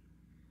doing.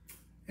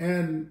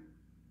 And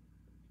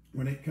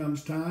when it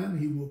comes time,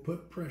 he will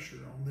put pressure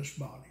on this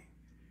body.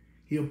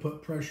 He'll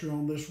put pressure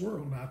on this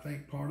world. And I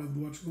think part of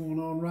what's going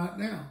on right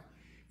now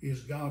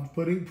is God's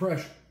putting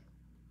pressure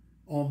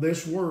on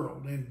this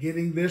world and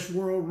getting this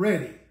world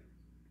ready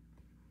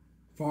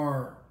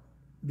for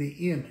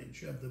the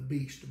image of the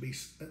beast to be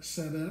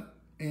set up.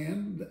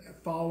 And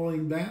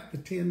following that, the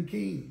 10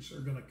 kings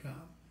are going to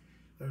come.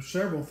 There's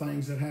several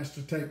things that has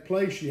to take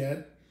place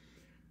yet,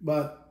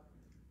 but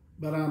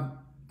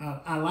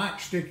I like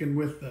sticking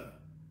with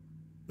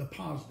the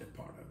positive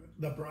part of it,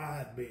 the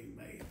bride being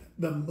made,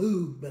 the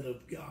movement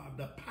of God,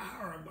 the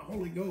power of the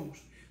Holy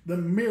Ghost, the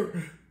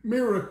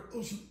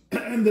miracles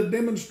and the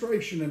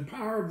demonstration and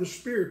power of the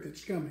Spirit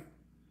that's coming.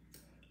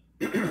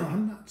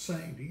 I'm not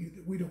saying to you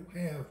that we don't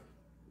have,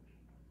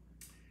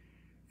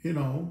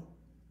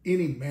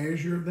 any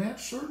measure of that.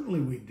 Certainly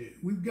we do.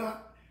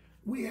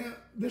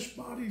 This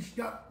body's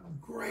got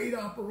great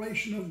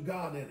operation of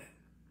God in it.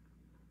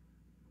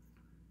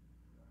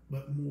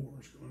 But more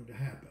is going to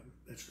happen.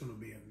 That's going to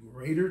be a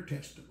greater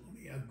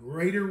testimony, a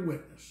greater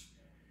witness.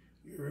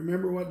 You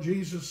remember what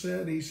Jesus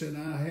said? He said,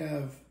 I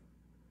have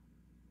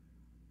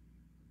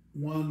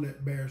one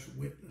that bears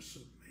witness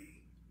of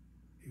me.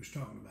 He was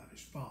talking about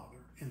his Father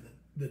and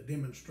the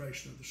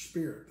demonstration of the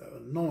Spirit, the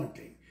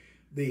anointing,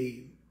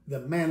 the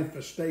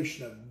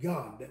manifestation of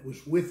God that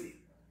was with him.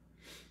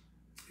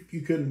 If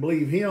you couldn't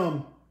believe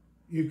him,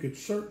 you could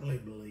certainly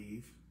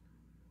believe.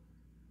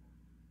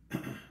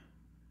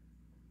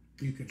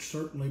 You could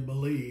certainly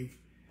believe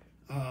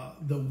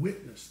the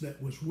witness that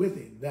was with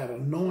him, that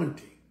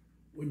anointing.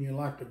 Wouldn't you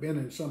like to have been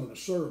in some of the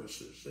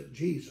services that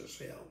Jesus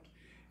held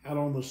out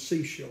on the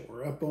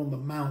seashore, up on the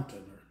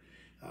mountain,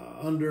 or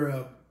under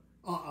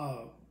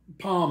a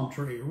palm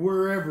tree, or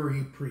wherever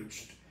he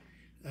preached?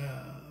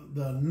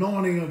 The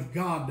anointing of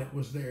God that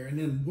was there, and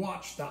then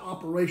watch the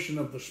operation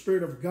of the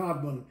Spirit of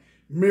God when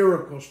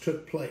miracles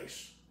took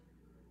place.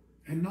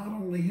 And not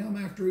only him,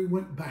 after he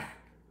went back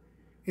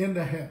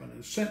into heaven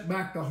and sent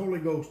back the Holy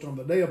Ghost on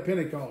the day of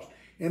Pentecost,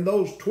 and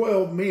those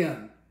 12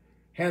 men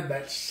had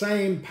that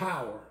same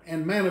power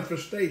and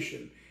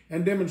manifestation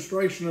and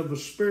demonstration of the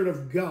Spirit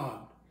of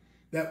God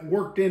that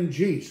worked in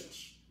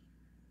Jesus,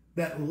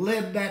 that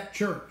led that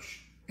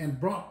church and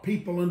brought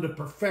people into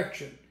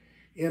perfection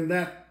in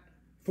that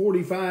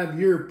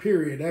 45-year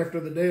period after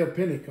the day of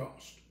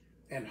Pentecost,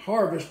 and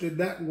harvested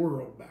that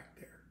world back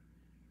there.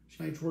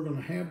 Saints, we're going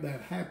to have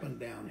that happen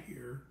down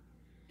here.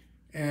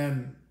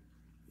 And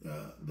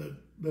the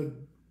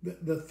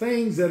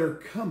things that are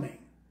coming,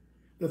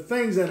 the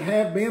things that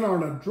have been,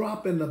 are a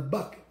drop in the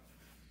bucket.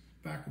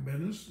 Back of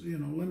business,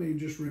 let me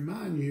just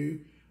remind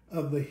you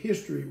of the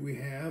history we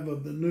have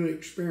of the new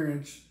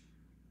experience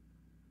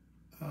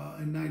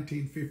in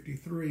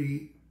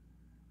 1953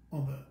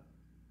 on the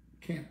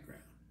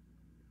campground.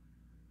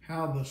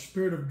 How the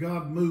Spirit of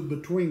God moved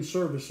between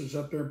services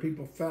up there, and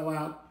people fell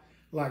out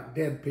like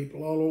dead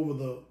people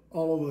all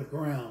over the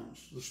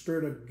grounds. The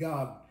Spirit of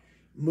God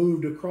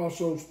moved across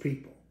those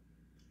people.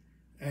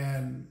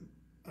 And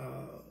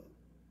I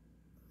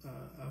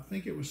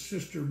think it was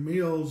Sister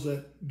Mills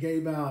that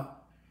gave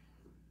out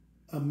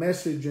a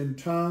message in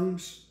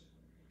tongues,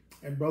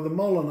 and Brother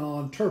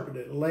Molinaw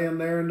interpreted it, laying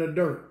there in the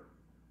dirt.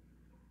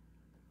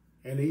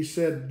 And he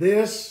said,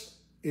 "This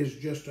is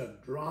just a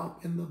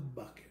drop in the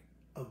bucket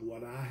of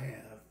what I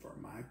have for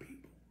my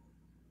people."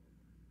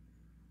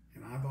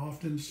 And I've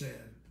often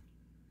said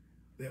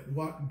that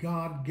what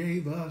God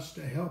gave us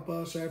to help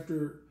us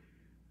after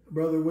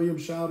Brother William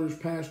Souders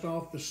passed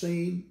off the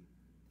scene,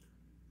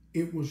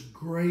 it was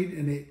great,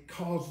 and it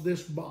caused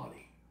this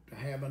body to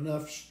have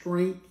enough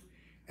strength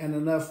and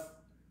enough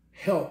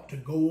help to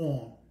go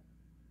on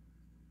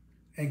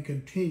and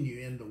continue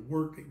in the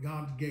work that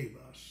God gave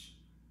us.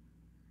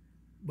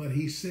 But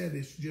he said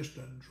it's just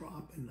a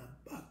drop in the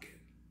bucket.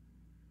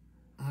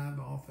 I've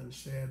often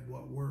said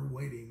what we're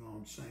waiting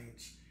on,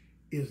 saints,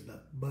 is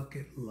the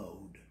bucket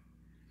load.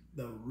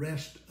 The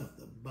rest of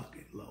the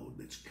bucket load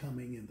that's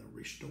coming in the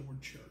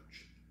restored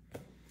church.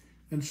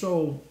 And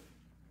so,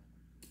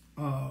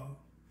 I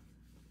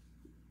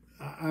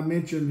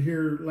mentioned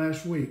here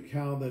last week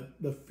how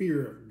the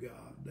fear of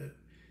God, that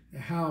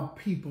how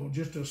people,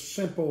 just a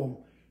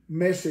simple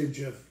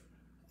message of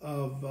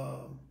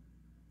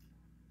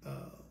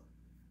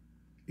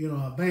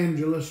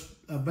evangelist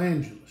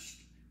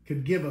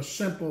could give a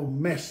simple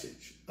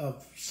message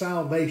of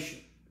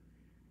salvation,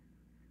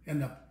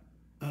 and the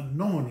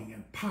anointing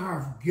and power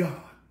of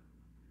God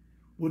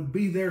would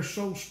be there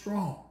so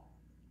strong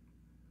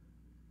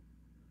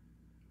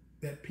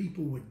that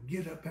people would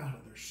get up out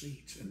of their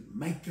seats and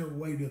make their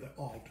way to the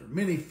altar.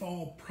 Many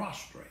fall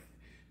prostrate.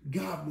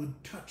 God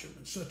would touch them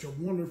in such a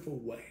wonderful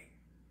way.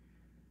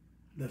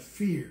 The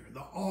fear, the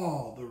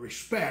awe, the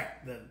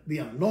respect, the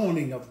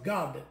anointing of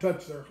God that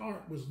touched their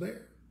heart was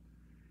there.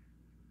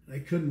 They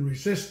couldn't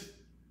resist it.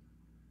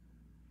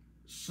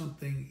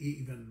 Something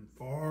even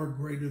far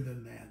greater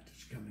than that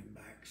is coming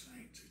back,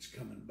 saints. It's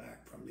coming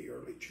back from the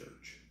early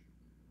church.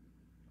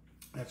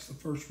 That's the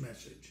first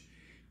message.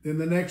 Then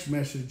the next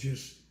message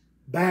is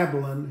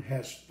Babylon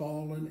has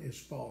fallen, is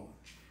fallen.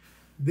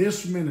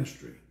 This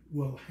ministry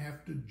will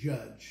have to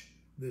judge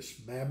this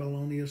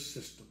Babylonian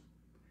system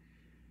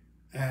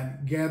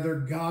and gather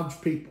God's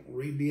people.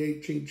 Read the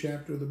 18th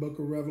chapter of the book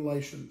of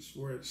Revelations,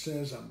 where it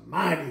says a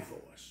mighty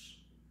voice.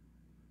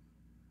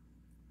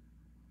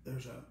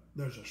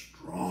 There's a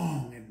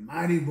strong and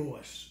mighty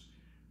voice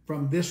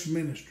from this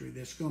ministry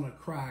that's going to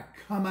cry,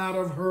 "Come out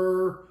of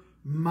her,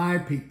 my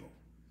people."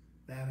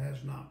 That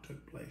has not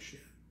took place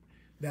yet.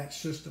 That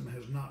system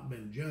has not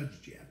been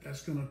judged yet.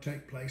 That's going to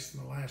take place in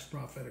the last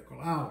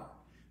prophetical hour.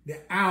 The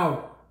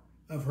hour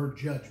of her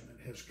judgment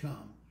has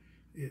come,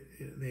 the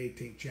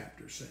 18th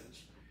chapter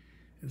says.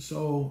 And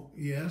so,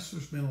 yes,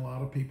 there's been a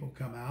lot of people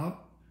come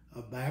out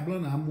of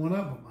Babylon. I'm one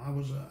of them. I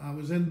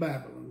was in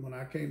Babylon when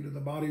I came to the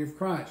body of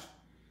Christ.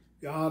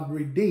 God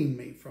redeemed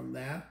me from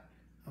that.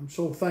 I'm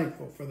so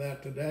thankful for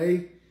that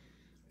today.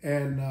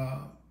 And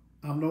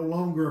I'm no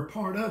longer a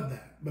part of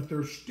that. But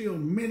there's still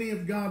many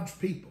of God's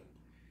people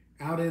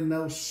out in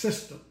those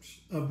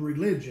systems of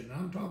religion.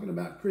 I'm talking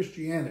about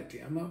Christianity.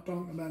 I'm not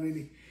talking about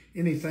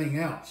anything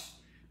else.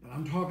 But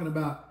I'm talking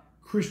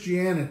about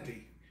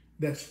Christianity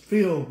that's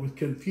filled with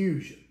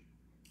confusion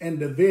and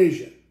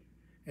division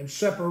and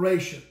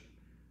separation.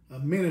 A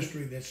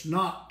ministry that's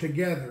not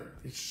together,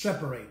 it's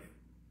separated.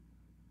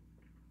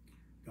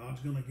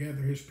 God's going to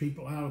gather his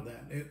people out of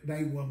that.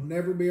 They will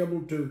never be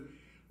able to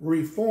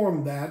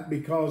reform that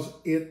because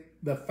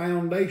the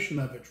foundation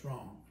of it's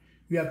wrong.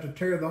 You have to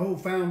tear the whole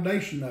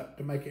foundation up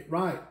to make it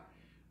right,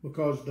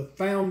 because the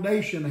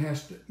foundation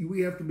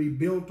we have to be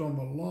built on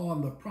the law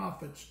and the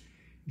prophets,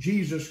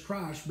 Jesus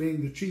Christ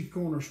being the chief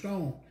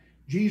cornerstone.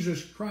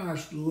 Jesus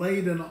Christ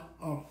laid an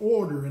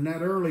order in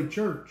that early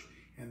church,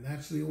 and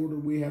that's the order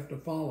we have to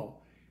follow.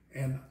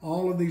 And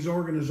all of these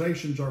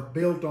organizations are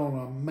built on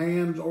a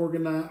man's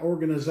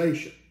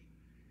organization,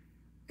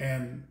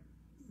 and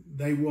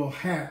they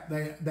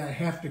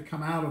have to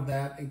come out of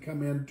that and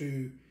come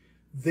into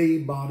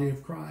the body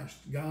of Christ.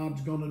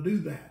 God's going to do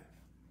that.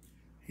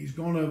 He's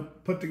going to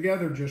put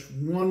together just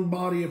one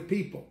body of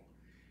people.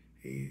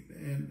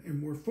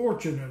 And we're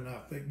fortunate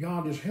enough that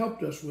God has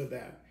helped us with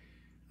that.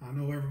 I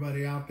know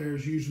everybody out there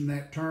is using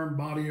that term,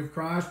 body of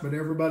Christ, but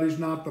everybody's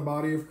not the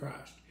body of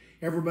Christ.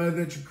 Everybody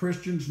that's a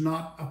Christian's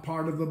not a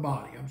part of the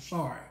body. I'm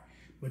sorry,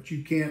 but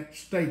you can't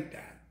state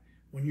that.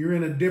 When you're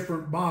in a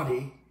different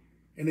body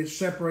and it's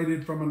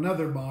separated from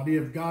another body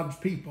of God's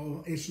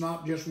people, it's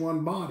not just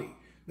one body.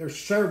 There's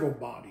several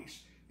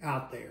bodies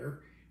out there,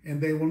 and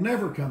they will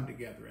never come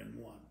together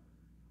in one.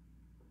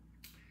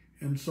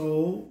 And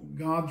so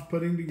God's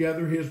putting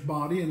together his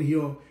body, and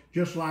he'll,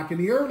 just like in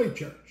the early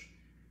church,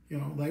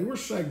 they were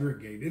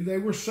segregated, they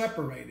were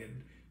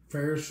separated.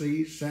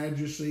 Pharisees,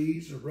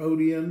 Sadducees,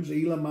 Herodians,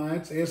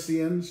 Elamites,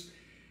 Essenes,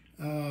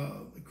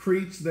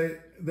 Cretes.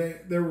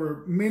 There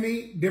were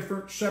many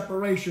different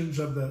separations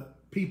of the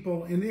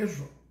people in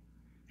Israel,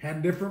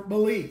 had different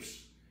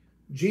beliefs.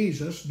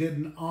 Jesus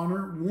didn't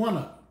honor one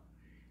of them.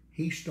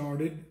 He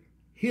started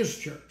his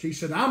church. He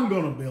said, I'm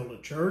going to build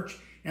a church,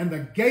 and the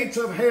gates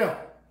of hell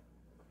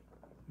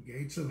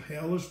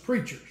is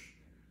preachers.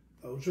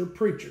 Those are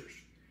preachers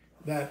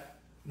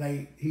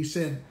he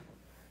said,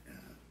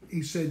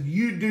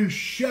 you do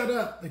shut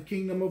up the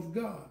kingdom of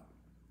God.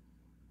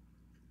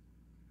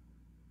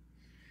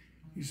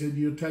 He said,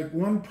 you take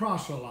one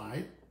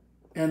proselyte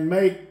and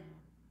make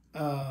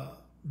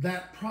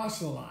that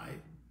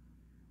proselyte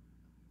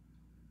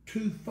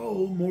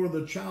twofold more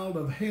the child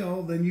of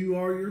hell than you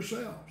are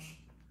yourselves.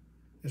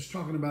 It's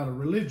talking about a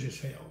religious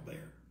hell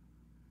there.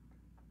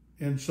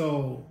 And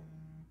so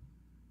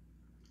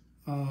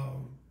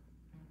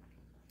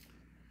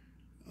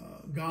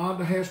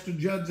God has to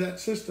judge that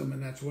system,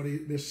 and that's what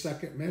this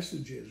second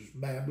message is.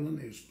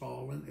 Babylon is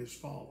fallen,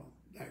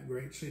 that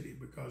great city,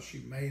 because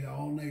she made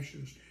all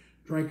nations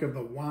drink of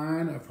the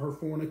wine of her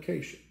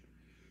fornication.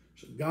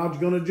 So God's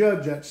going to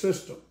judge that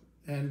system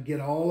and get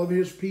all of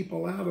his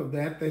people out of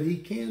that he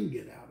can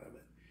get out of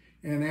it.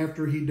 And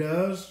after he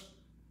does,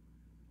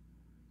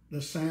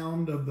 the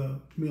sound of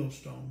the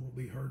millstone will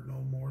be heard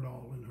no more at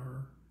all in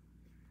her.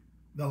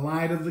 The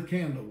light of the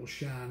candle will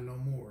shine no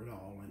more at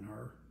all in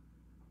her.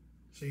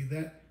 See,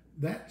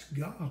 that's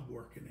God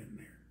working in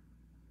there.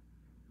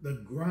 The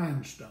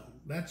grindstone.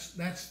 That's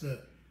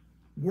the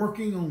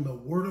working on the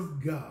Word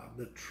of God,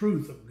 the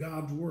truth of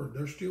God's Word.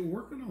 They're still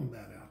working on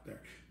that out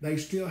there. They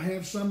still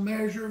have some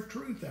measure of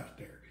truth out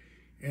there.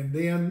 And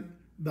then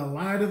the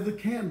light of the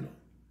candle.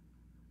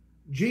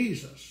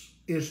 Jesus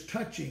is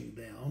touching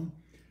them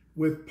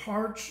with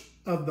parts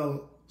of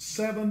the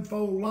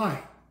sevenfold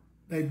light.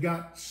 They've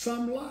got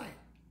some light.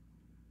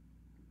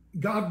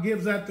 God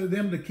gives that to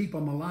them to keep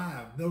them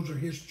alive. Those are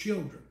his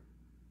children.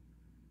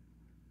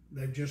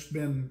 They've just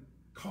been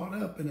caught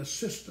up in a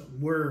system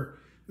where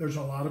there's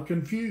a lot of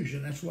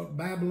confusion. That's what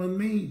Babylon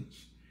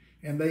means.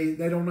 And they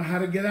don't know how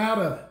to get out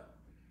of it.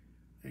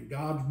 And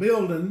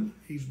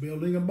he's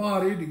building a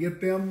body to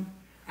get them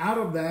out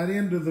of that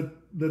into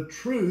the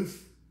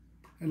truth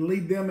and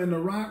lead them in the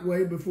right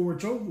way before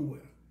it's over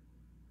with.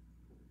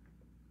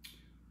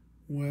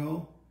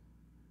 Well,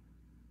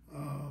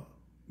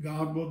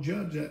 God will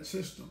judge that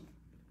system.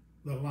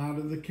 The light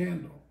of the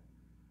candle,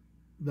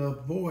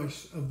 the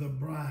voice of the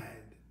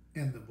bride,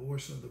 and the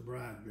voice of the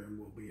bridegroom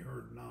will be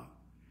heard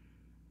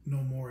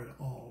no more at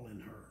all in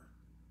her.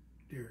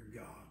 Dear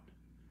God,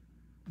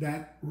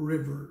 that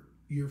river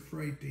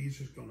Euphrates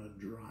is going to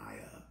dry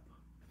up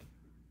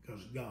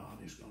because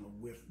God is going to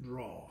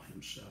withdraw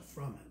himself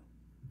from it,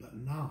 but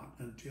not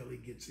until he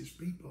gets his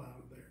people out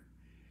of there.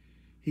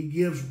 He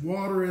gives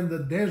water in the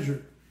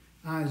desert,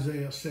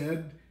 Isaiah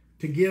said,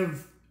 to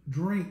give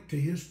drink to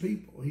his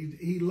people.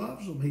 He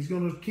loves them. He's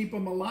going to keep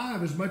them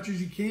alive as much as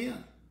he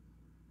can.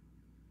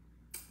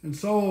 And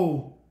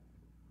so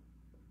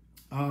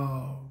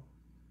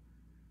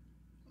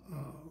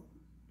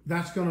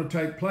that's going to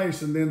take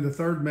place. And then the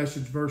third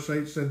message, verse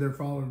 8, said there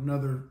followed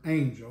another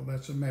angel.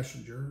 That's a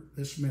messenger,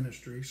 this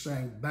ministry,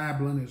 saying,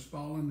 Babylon is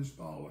fallen, is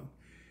fallen.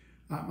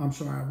 I'm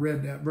sorry, I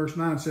read that. Verse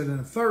 9 said,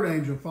 and a third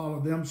angel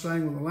followed them,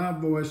 saying with a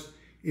loud voice,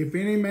 if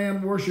any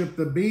man worship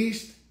the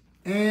beast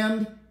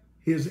and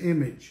his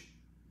image.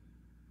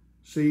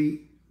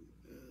 See,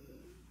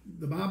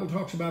 the Bible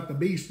talks about the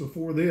beast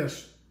before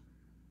this,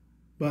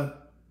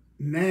 but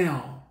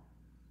now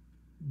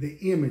the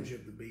image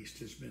of the beast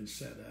has been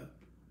set up,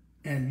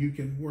 and you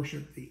can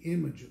worship the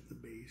image of the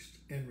beast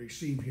and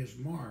receive his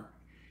mark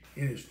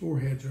in his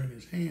foreheads or in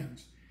his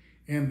hands.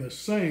 And the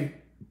saint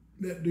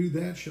that do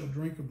that shall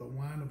drink of the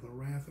wine of the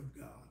wrath of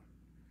God.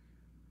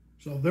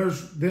 So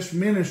this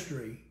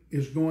ministry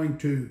is going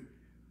to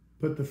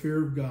put the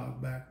fear of God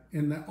back,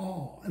 and the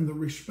awe and the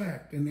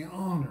respect and the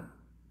honor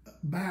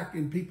back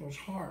in people's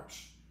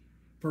hearts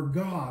for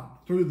God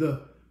through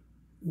the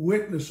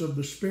witness of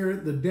the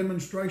Spirit, the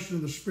demonstration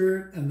of the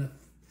Spirit, and the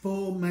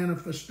full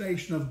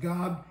manifestation of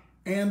God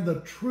and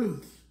the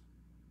truth.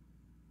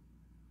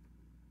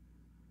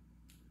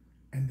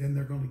 And then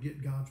they're going to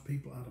get God's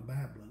people out of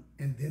Babylon.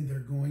 And then they're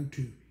going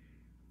to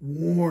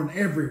warn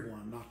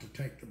everyone not to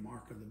take the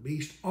mark of the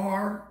beast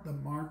or the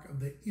mark of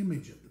the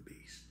image of the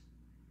beast.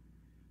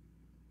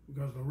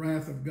 Because the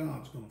wrath of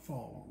God's going to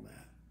fall on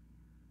that.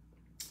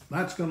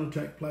 That's going to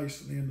take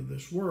place at the end of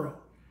this world.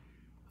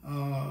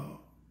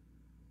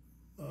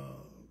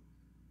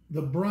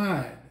 The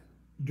bride,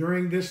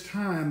 during this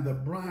time, the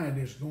bride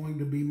is going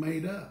to be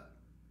made up.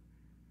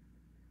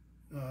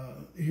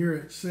 Here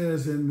it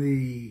says in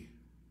the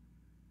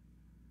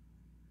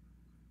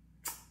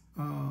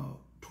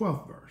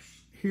 12th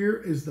verse, here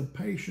is the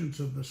patience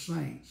of the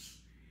saints.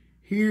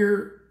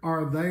 Here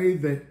are they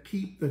that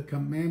keep the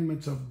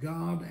commandments of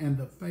God and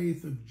the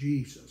faith of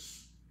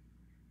Jesus.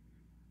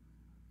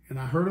 And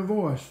I heard a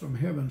voice from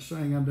heaven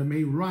saying unto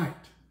me,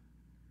 write,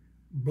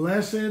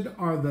 blessed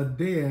are the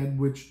dead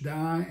which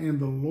die in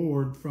the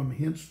Lord from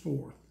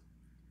henceforth.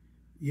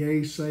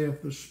 Yea,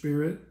 saith the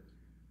Spirit,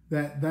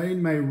 that they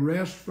may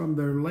rest from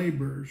their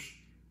labors,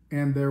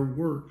 and their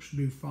works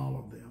do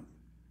follow them.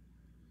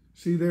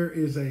 See, there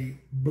is a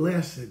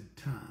blessed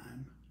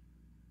time.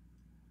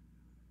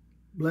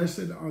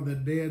 Blessed are the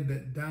dead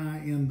that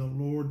die in the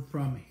Lord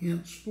from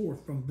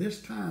henceforth. From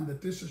this time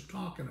that this is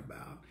talking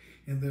about,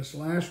 in this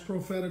last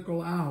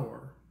prophetical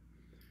hour,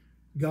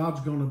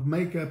 God's going to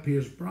make up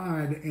his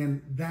bride,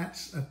 and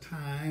that's a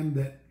time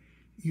that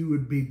you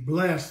would be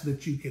blessed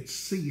that you could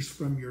cease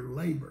from your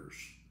labors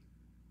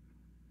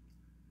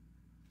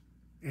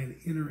and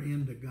enter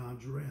into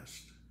God's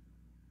rest.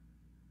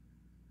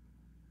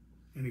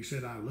 And he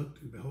said, I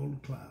looked and behold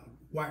a cloud,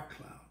 white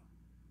cloud.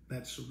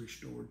 That's the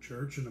restored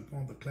church. And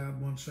upon the cloud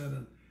one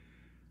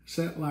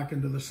sat like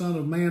unto the Son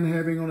of Man,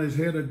 having on his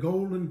head a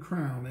golden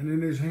crown, and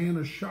in his hand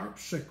a sharp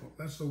sickle.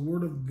 That's the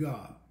word of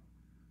God.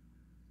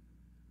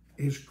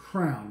 His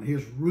crown,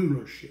 his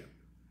rulership.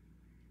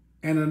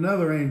 And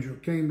another angel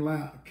came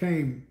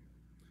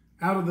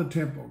out of the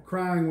temple,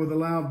 crying with a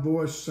loud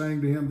voice,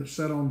 saying to him that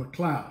sat on the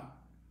cloud,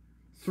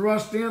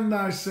 thrust in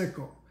thy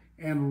sickle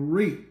and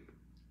reap,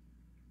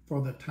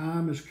 for the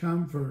time is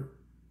come for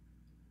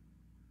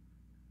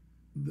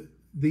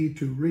thee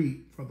to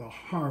reap, for the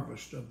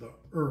harvest of the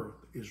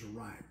earth is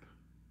ripe.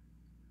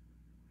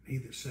 He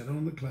that sat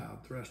on the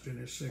cloud thrust in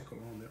his sickle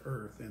on the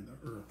earth, and the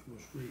earth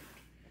was reaped.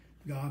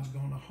 God's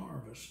going to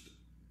harvest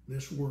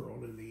this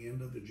world in the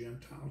end of the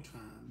Gentile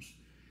times,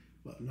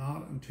 but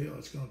not until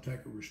it's going to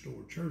take a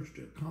restored church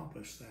to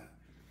accomplish that.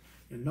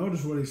 And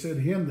notice what he said,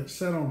 him that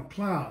sat on a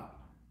cloud.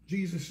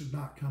 Jesus is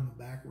not coming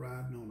back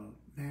riding on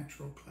a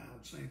natural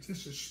cloud, saints.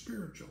 This is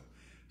spiritual,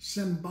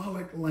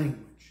 symbolic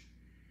language.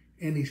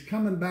 And he's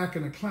coming back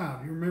in a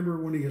cloud. You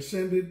remember when he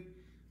ascended,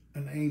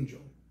 an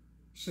angel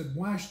said,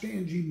 why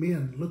stand ye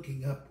men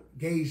looking up,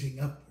 gazing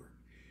upward?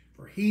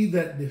 For he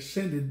that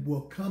descended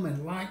will come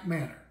in like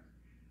manner.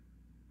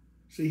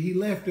 See, he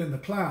left in the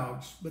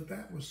clouds, but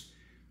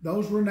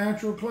those were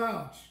natural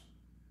clouds.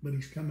 But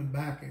he's coming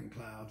back in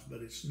clouds,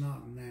 but it's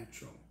not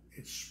natural.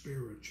 It's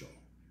spiritual.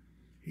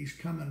 He's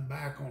coming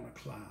back on a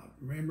cloud.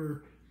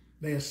 Remember,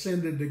 they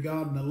ascended to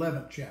God in the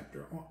 11th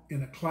chapter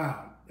in a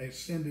cloud. They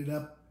ascended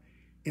up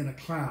in a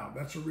cloud.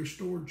 That's a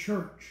restored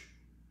church.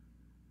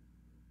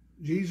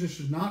 Jesus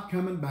is not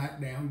coming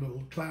back down to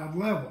the cloud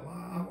level.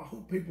 I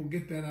hope people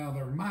get that out of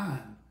their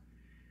mind.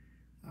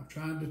 I've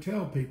tried to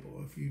tell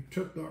people, if you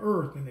took the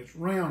earth and it's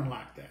round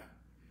like that,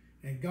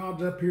 and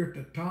God's up here at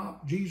the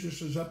top,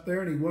 Jesus is up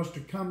there, and he was to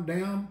come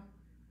down,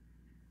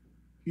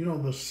 you know,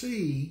 the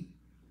sea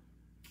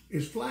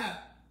is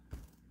flat.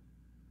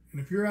 And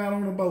if you're out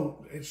on a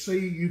boat at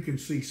sea, you can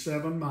see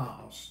 7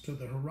 miles to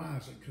the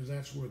horizon, because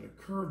that's where the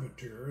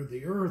curvature of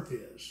the earth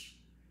is.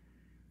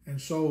 And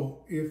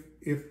so if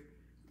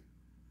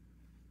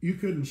you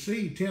couldn't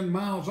see 10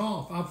 miles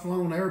off, I've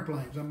flown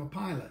airplanes, I'm a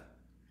pilot.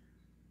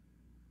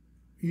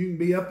 You can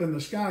be up in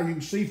the sky, you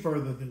can see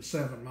further than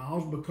 7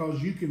 miles,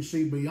 because you can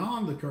see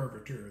beyond the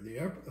curvature of the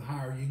air, the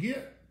higher you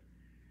get.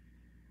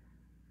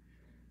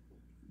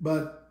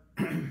 But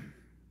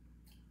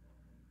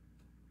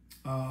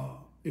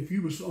if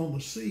you was on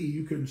the sea,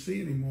 you couldn't see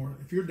anymore.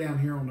 If you're down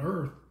here on the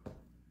earth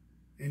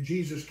and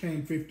Jesus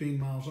came 15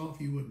 miles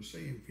off, you wouldn't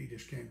see him if he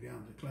just came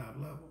down to cloud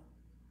level.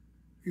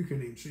 You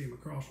couldn't even see him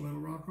across Little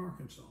Rock,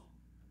 Arkansas,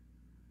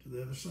 to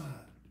the other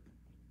side.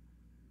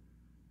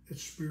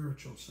 It's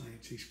spiritual,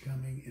 saints. He's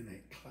coming in a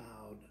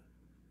cloud,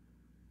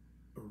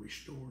 a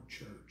restored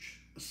church,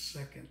 a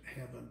second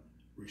heaven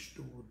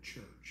restored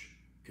church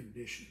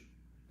condition.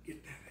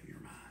 Get that in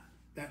your mind.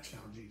 That's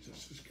how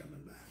Jesus is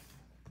coming back.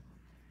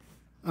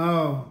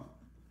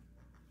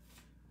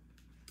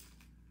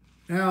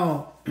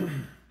 Now,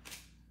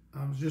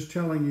 I was just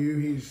telling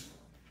you,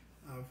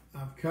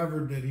 I've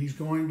covered that he's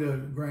going to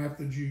graft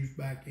the Jews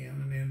back in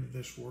and into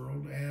this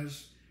world.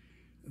 As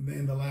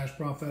in the last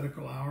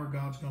prophetical hour,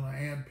 God's going to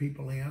add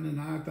people in,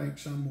 and I think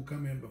some will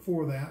come in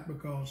before that,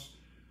 because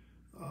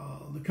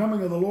the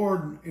coming of the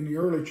Lord in the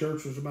early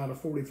church was about a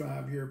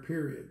 45-year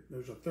period.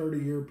 There's a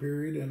 30-year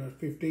period and a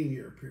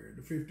 15-year period.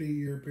 The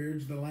 15-year period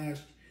is the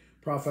last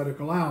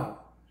prophetical hour.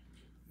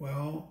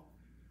 Well,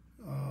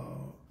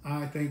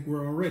 I think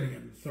we're already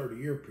in the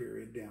 30-year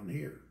period down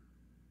here.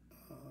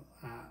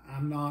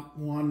 I'm not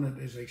one that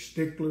is a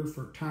stickler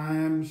for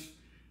times.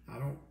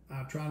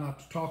 I try not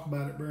to talk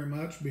about it very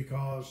much,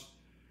 because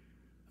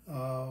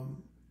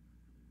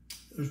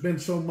there's been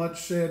so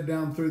much said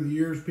down through the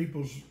years.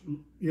 People's,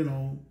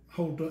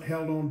 held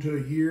on to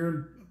a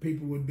year.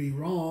 People would be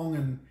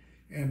wrong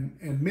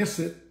and miss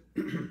it.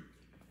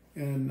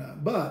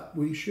 But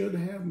we should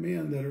have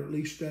men that are at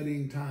least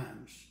studying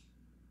times.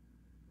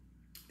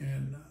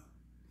 And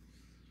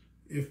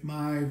if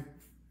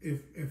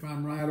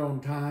I'm right on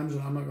times,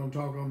 and I'm not going to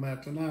talk on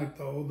that tonight,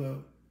 though,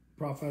 the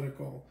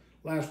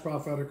last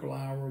prophetical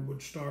hour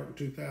would start in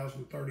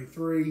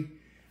 2033.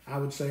 I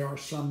would say are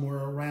somewhere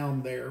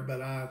around there, but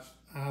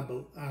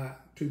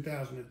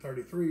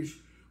 2033 is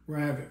where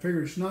I have it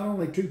figured. It's not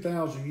only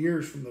 2,000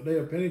 years from the day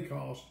of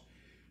Pentecost,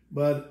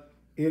 but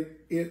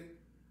it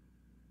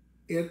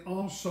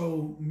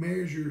also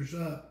measures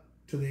up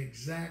to the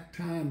exact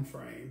time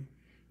frame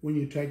when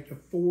you take the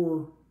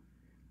 4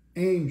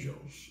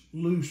 angels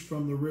loose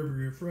from the river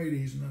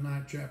Euphrates in the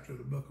 9th chapter of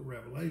the book of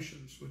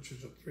Revelations, which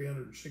is a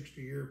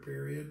 360-year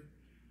period,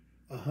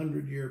 a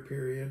 100-year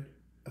period,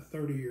 a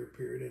 30-year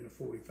period, and a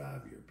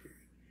 45-year period,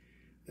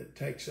 that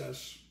takes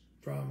us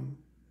from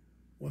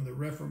when the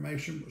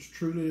Reformation was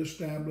truly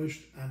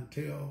established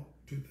until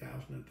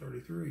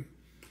 2033.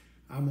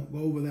 I won't go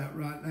over that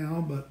right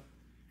now, but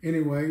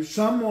anyway,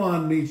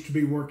 someone needs to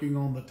be working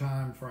on the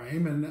time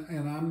frame, and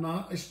I'm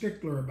not a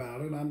stickler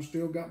about it. I'm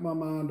still got my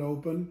mind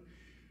open,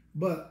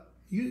 but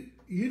you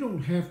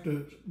don't have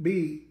to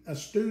be a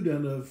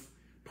student of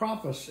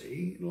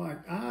prophecy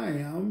like I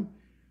am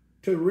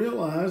to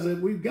realize that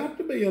we've got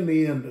to be in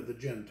the end of the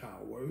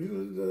Gentile world.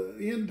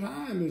 The end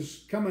time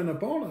is coming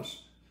upon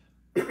us.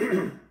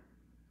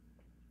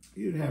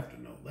 You'd have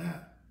to know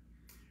that.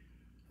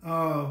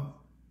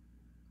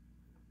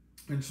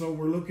 And so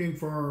we're looking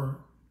for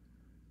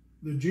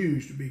the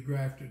Jews to be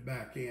grafted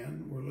back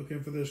in. We're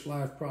looking for this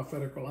life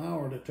prophetical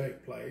hour to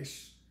take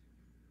place.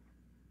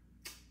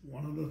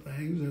 One of the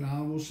things that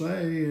I will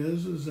say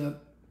is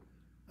that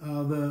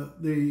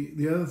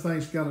the other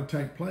thing's got to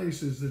take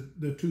place is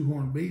that the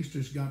 2-horned beast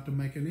has got to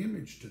make an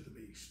image to the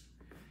beast.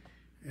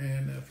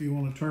 And if you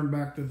want to turn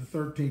back to the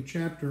 13th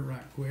chapter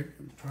right quick,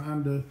 I'm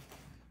trying to,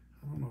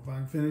 I don't know if I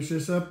can finish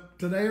this up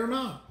today or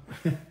not.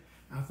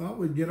 I thought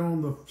we'd get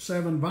on the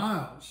 7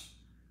 vials.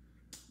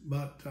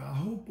 But I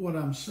hope what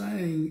I'm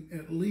saying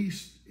at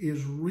least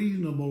is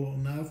reasonable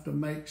enough to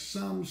make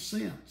some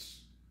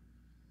sense.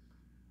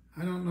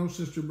 I don't know,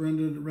 Sister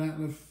Brenda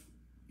Ratliff,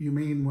 you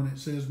mean when it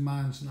says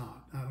mine's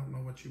not. I don't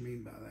know what you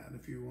mean by that.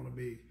 If you want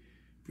to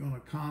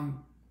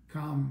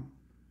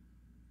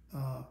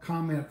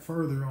comment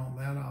further on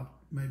that, I'll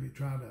maybe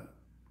try to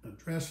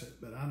address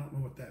it, but I don't know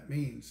what that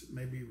means. It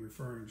may be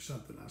referring to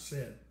something I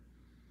said.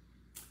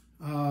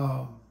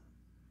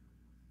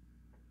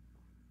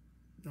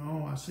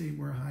 Oh, I see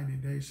where Heidi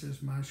Day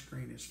says my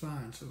screen is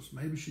fine. So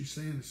maybe she's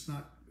saying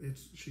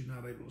she's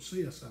not able to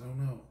see us. I don't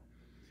know.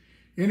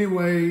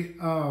 Anyway,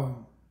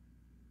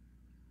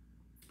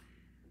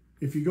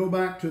 if you go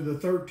back to the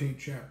 13th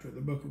chapter of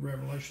the book of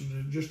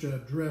Revelation, just to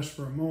address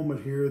for a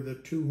moment here the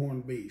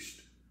 2-horned beast.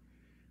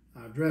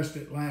 I addressed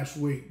it last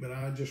week, but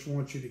I just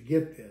want you to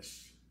get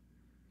this.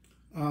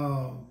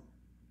 In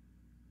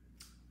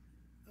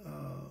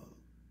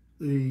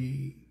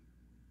the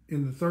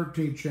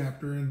 13th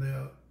chapter, in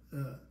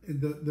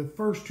the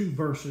first 2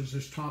 verses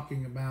is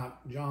talking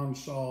about John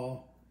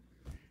saw,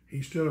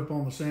 he stood up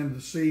on the sand of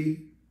the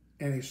sea,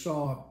 and he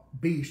saw a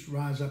beast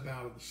rise up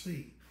out of the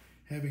sea,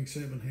 having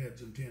 7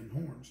 heads and 10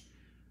 horns.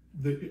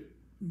 The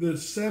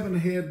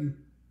 7-head and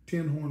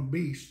 10-horned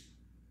beast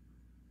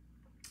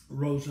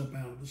rose up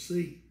out of the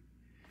sea.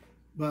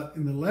 But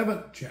in the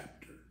 11th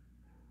chapter,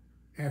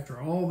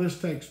 after all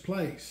this takes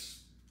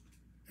place,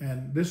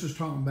 and this is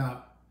talking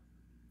about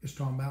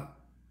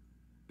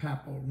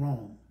Papal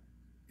Rome,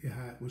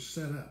 how it was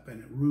set up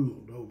and it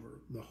ruled over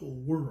the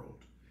whole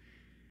world.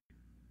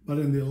 But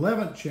in the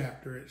 11th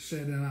chapter, it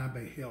said, and I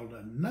beheld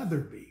another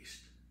beast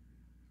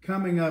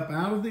coming up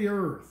out of the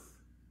earth,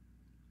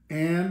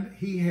 and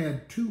he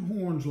had 2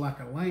 horns like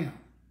a lamb,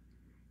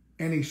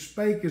 and he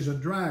spake as a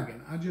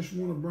dragon. I just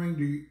want to bring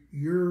to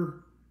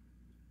your,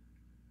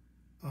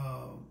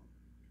 I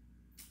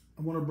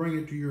want to bring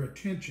it to your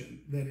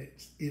attention that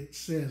it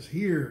says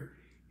here,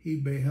 he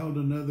beheld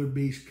another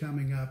beast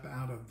coming up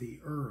out of the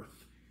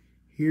earth.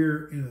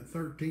 Here in the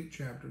 13th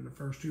chapter, in the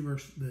first 2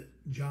 verses, that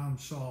John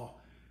saw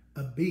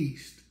a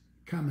beast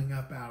coming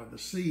up out of the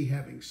sea,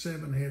 having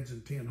 7 heads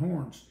and 10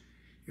 horns.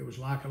 It was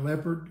like a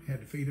leopard,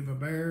 had the feet of a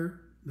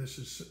bear. This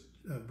is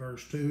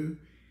verse 2.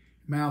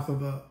 Mouth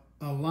of a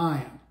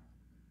lion.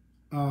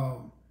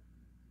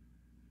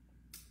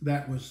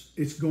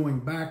 It's going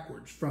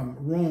backwards from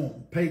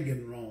Rome,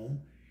 pagan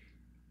Rome.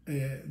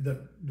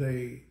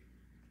 The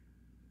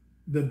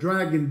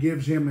dragon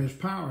gives him his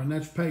power, and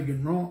that's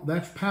pagan Rome.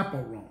 That's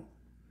Papal Rome.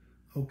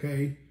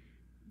 Okay,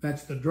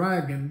 that's the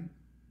dragon.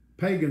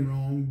 Pagan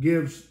Rome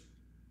gives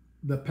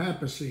the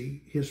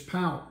papacy his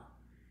power.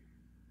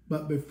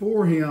 But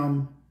before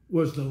him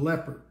was the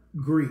leopard,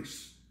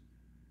 Greece.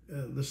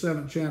 The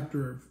 7th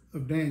chapter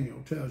of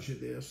Daniel tells you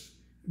this.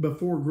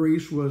 Before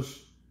Greece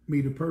was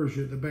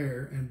Medo-Persia, the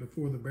bear, and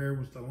before the bear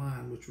was the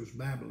lion, which was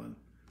Babylon.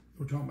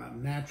 We're talking about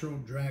natural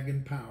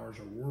dragon powers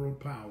or world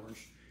powers.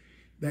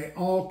 They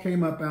all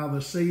came up out of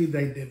the sea.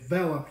 They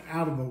developed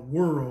out of a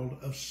world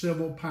of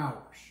civil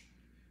powers.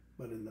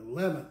 But in the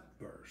 11th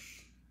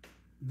verse,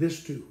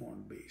 this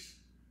 2-horned beast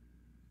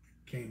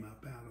came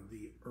up out of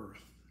the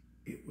earth.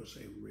 It was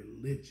a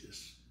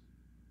religious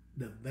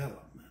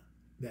development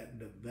that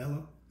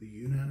developed the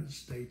United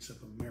States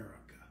of America.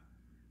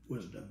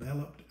 Was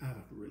developed out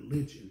of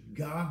religion,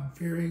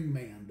 God-fearing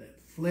man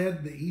that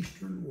fled the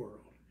Eastern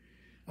world.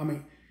 I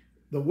mean,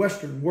 the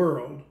Western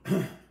world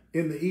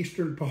in the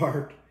eastern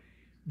part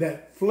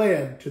that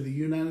fled to the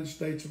United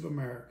States of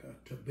America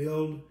to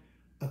build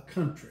a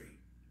country,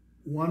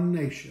 one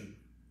nation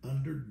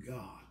under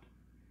God,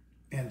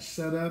 and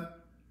set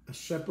up a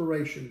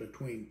separation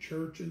between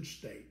church and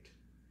state.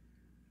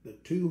 the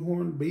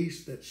two-horned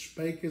beast that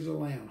spake as a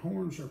lamb.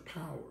 Horns are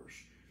powers.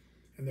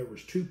 And there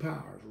was two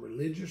powers,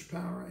 religious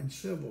power and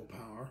civil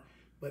power.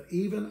 But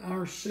even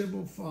our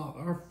civil father,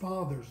 our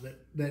fathers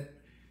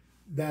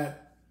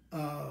that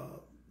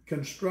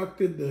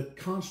constructed the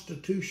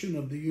Constitution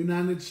of the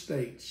United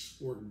States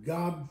were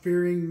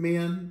God-fearing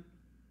men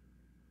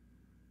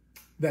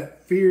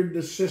that feared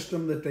the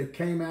system that they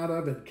came out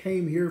of and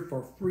came here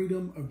for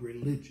freedom of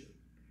religion.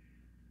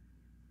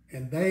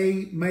 And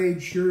they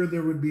made sure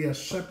there would be a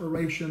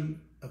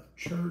separation of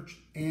church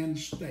and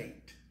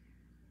state.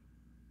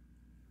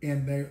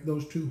 And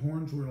those two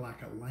horns were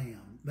like a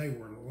lamb. They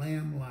were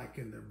lamb-like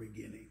in their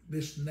beginning.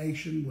 This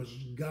nation was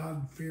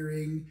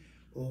God-fearing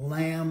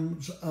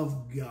lambs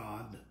of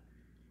God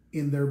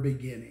in their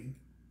beginning.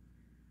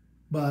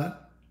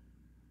 But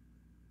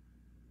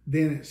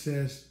then it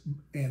says,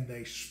 and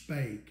they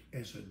spake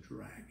as a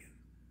dragon.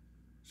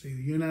 See,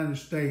 the United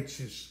States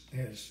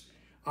has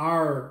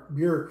our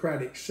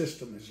bureaucratic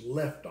system has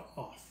left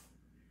off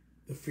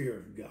the fear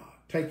of God,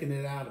 taking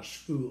it out of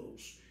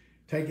schools,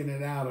 taking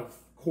it out of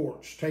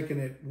courts, taking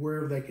it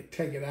wherever they could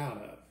take it out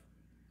of.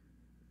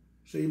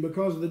 See,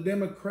 because of the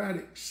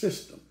democratic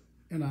system,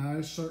 and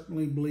I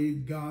certainly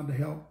believe God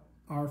helped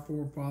our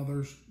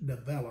forefathers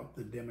develop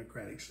the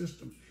democratic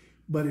system,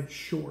 but it's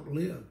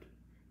short-lived.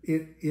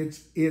 It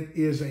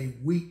is a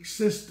weak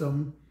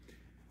system.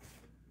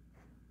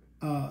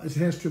 It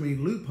has too many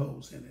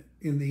loopholes in it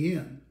in the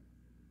end.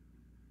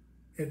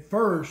 At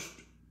first,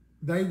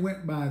 they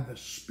went by the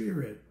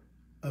spirit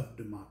of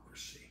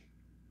democracy.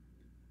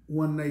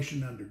 One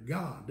nation under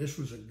God. This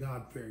was a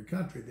God-fearing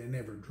country. They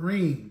never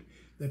dreamed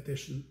that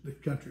the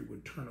country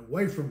would turn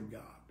away from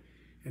God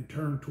and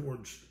turn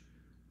towards,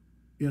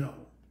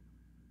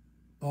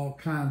 all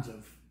kinds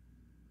of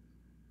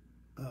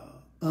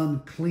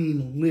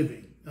unclean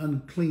living,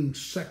 unclean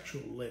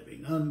sexual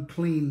living,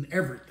 unclean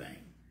everything.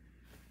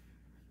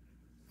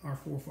 Our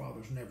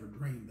forefathers never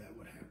dreamed that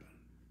would happen.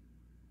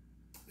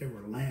 They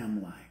were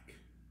lamb-like.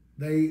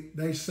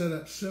 They set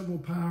up civil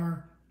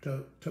power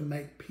to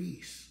make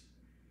peace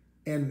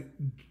and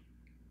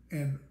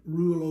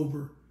rule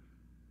over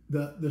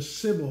the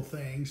civil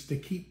things to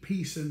keep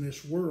peace in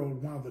this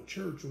world while the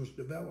church was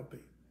developing.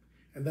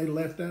 And they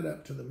left that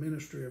up to the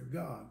ministry of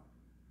God.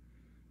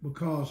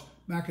 Because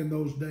back in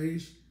those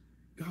days,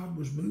 God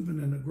was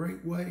moving in a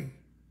great way.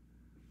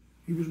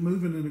 He was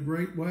moving in a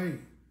great way.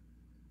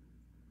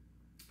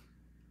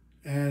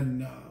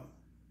 And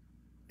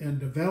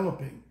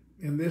developing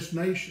in this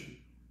nation.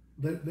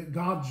 That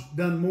God's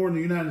done more in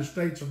the United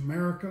States of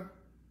America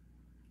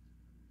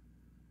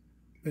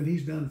than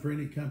he's done for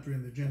any country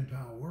in the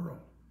Gentile world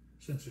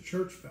since the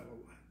church fell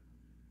away.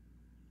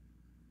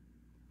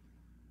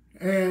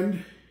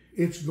 And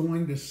it's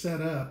going to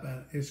set up,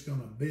 and it's going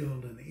to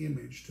build an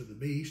image to the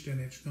beast, and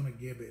it's going to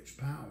give its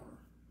power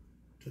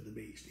to the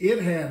beast.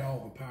 It had all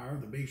the power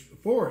of the beast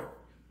before it.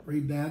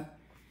 Read that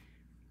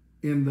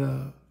in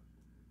the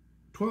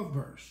 12th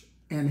verse.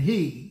 And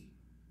he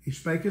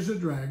spake as a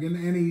dragon,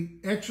 and he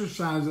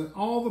exerciseth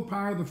all the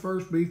power of the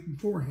first beast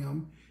before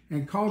him,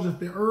 and causeth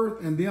the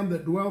earth and them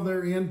that dwell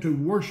therein to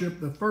worship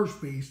the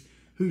first beast,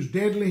 whose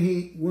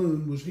deadly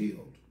wound was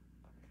healed.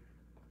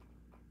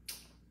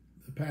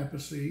 The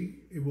papacy,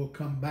 it will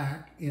come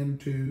back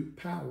into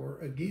power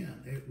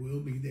again. It will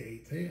be the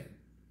eighth head.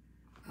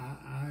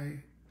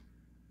 I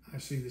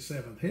see the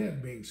seventh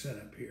head being set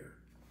up here.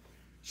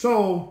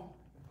 So,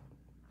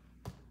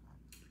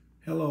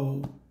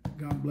 hello.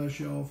 God bless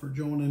you all for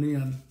joining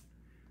in.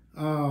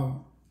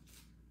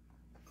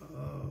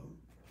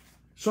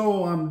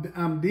 So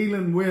I'm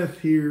dealing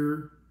with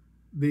here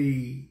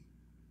the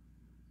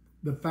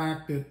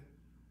fact that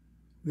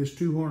this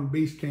two-horned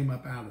beast came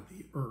up out of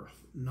the earth,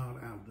 not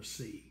out of the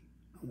sea.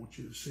 I want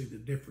you to see the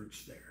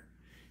difference there.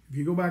 If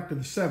you go back to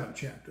the 7th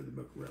chapter of the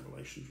book of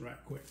Revelations right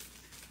quick.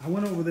 I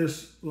went over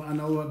this, I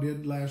know I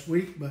did last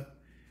week, but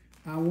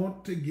I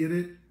want to get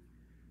it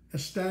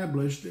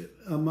established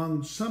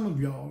among some of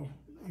y'all,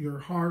 your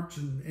hearts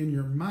and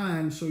your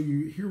minds, so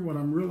you hear what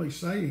I'm really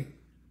saying.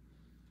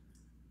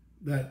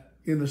 That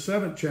in the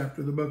 7th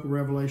chapter of the book of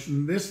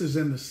Revelation, this is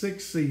in the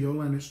 6th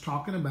seal, and it's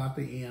talking about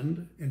the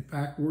end. In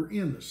fact, we're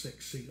in the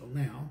 6th seal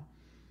now.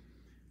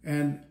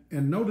 And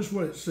notice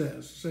what it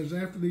says. It says,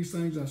 after these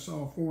things I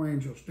saw 4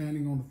 angels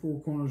standing on the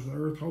 4 corners of the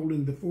earth,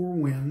 holding the 4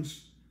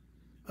 winds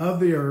of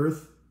the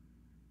earth.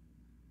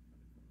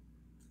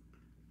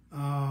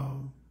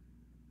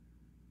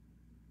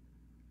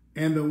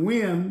 And the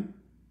wind,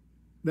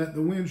 that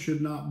the wind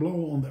should not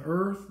blow on the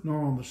earth,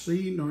 nor on the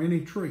sea, nor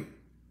any tree.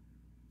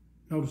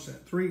 Notice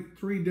that,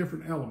 three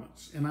different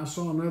elements. And I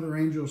saw another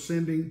angel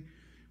ascending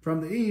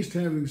from the east,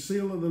 having the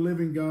seal of the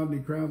living God, and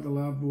he cried with a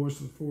loud voice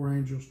to the 4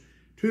 angels,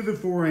 to the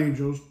 4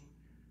 angels,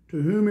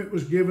 to whom it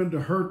was given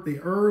to hurt the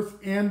earth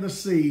and the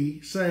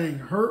sea, saying,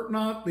 hurt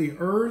not the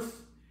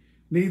earth,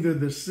 neither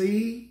the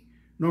sea,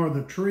 nor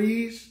the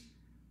trees,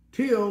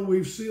 till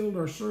we've sealed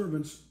our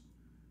servants,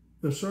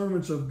 the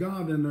servants of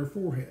God, in their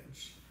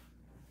foreheads.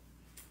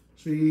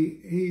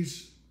 See,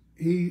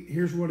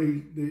 here's what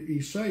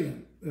he's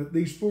saying.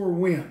 These four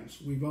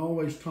winds, we've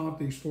always taught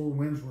these four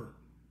winds were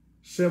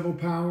civil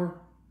power,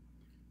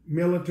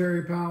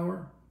 military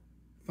power,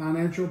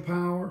 financial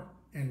power,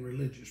 and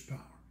religious power.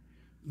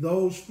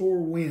 Those four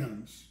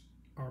winds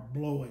are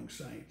blowing,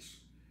 saints.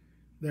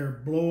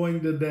 They're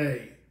blowing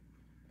today.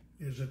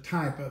 There's a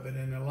type of it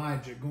in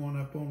Elijah going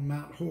up on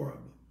Mount Horeb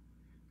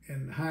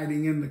and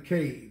hiding in the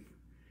cave.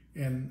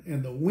 And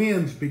the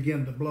winds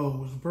begin to blow. It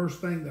was the first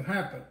thing that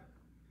happened.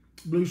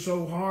 It blew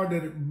so hard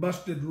that it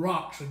busted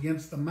rocks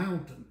against the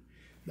mountain.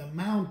 The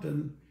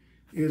mountain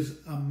is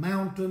a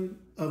mountain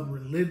of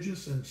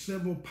religious and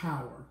civil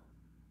power,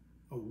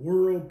 a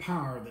world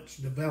power that's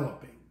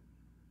developing.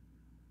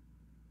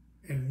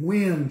 And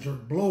winds are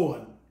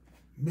blowing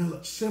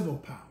civil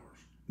powers,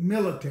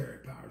 military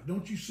powers.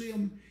 Don't you see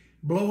them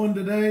blowing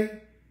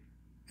today?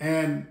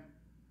 And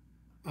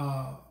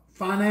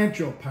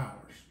financial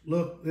powers.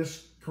 Look,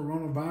 this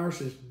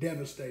coronavirus has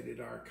devastated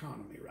our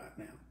economy right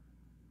now.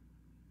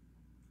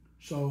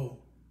 So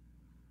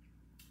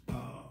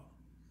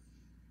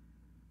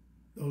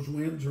those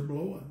winds are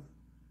blowing.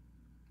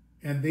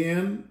 And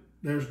then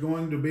there's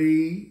going to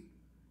be,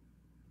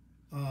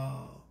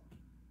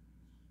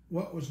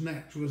 what was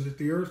next? Was it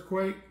the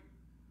earthquake?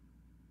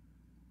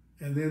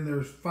 And then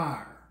there's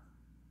fire,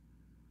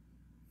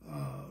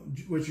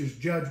 which is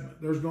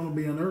judgment. There's going to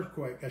be an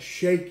earthquake, a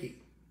shaking.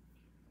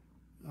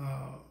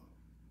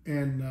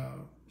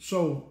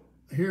 So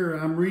here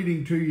I'm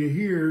reading to you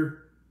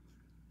here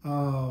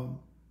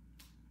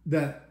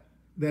that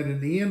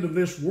in the end of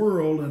this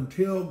world,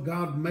 until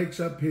God makes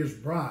up his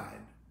bride,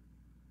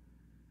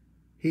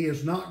 he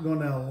is not going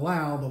to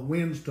allow the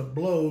winds to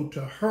blow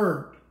to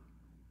hurt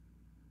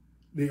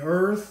the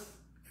earth.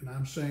 And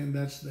I'm saying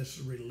that's this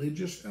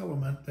religious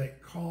element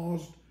that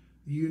caused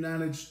the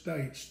United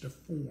States to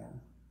form,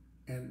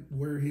 and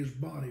where his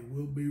body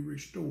will be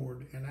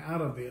restored, and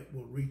out of it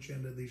will reach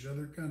into these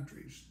other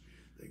countries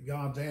that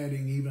God's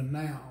adding even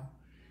now.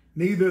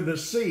 Neither the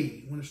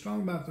sea, when it's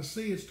talking about the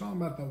sea, it's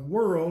talking about the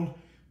world,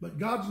 but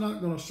God's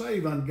not going to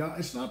save ungodly.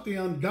 It's not the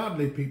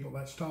ungodly people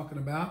that's talking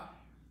about.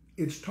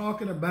 It's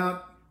talking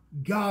about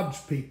God's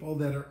people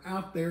that are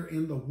out there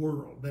in the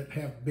world that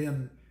have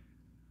been,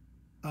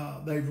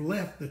 they've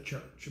left the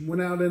church and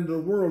went out into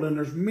the world, and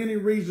there's many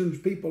reasons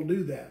people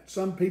do that.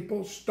 Some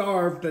people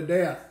starve to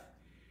death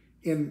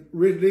in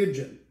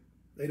religion.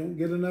 They don't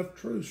get enough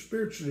truth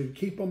spiritually to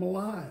keep them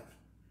alive.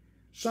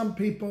 Some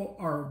people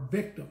are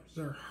victims.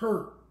 They're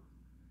hurt.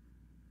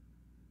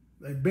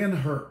 They've been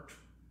hurt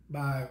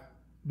by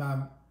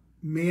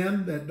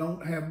men that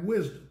don't have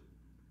wisdom.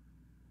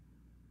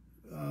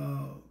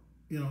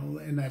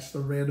 And that's the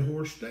red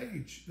horse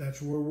stage.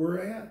 That's where we're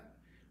at.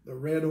 The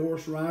red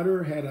horse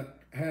rider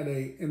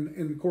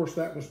and of course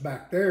that was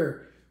back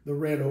there, the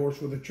red horse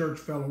where the church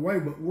fell away,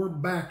 but we're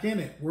back in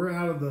it. We're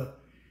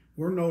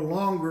no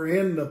longer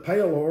in the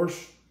pale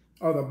horse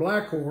or the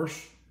black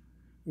horse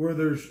where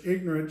there's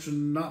ignorance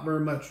and not very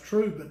much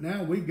truth, but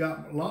now we've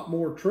got a lot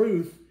more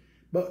truth,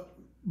 but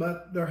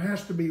there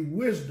has to be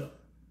wisdom.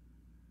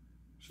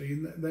 See,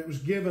 that was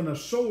given a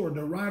sword.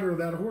 The rider of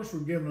that horse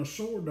was given a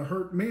sword to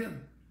hurt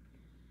men.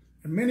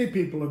 And many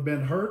people have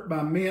been hurt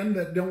by men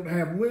that don't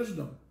have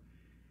wisdom.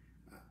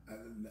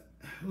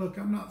 Look,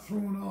 I'm not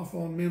throwing off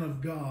on men of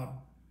God.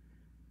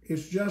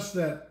 It's just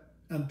that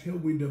until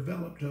we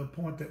develop to a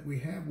point that we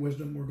have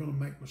wisdom, we're going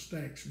to make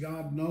mistakes.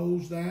 God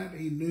knows that.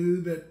 He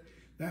knew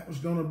that was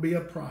going to be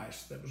a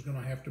price that was going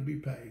to have to be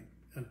paid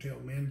until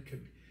men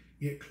could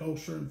get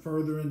closer and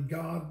further in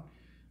God,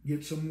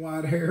 get some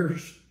white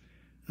hairs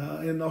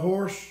in the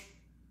horse.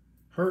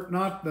 Hurt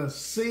not the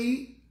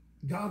sea.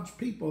 God's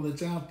people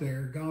that's out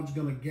there, God's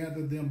going to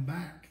gather them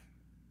back.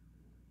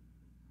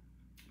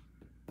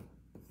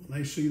 When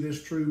they see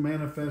this true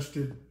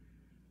manifested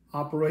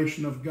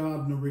operation of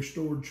God in the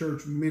restored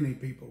church, many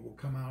people will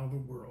come out of the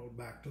world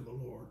back to the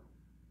Lord.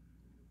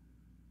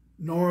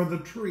 Nor the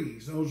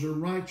trees. Those are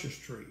righteous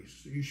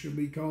trees. You should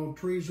be called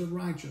trees of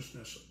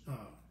righteousness,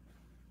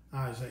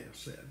 Isaiah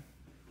said.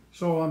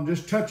 So I'm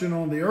just touching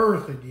on the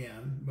earth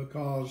again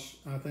because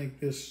I think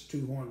this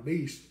two-horned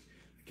beast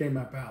that came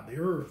up out of the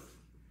earth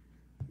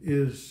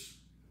is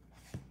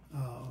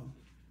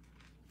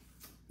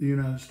the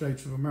United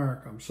States of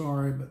America. I'm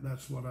sorry, but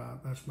that's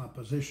my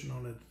position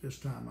on it at this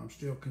time. I'm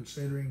still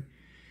considering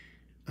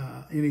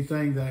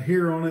anything that I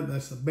hear on it.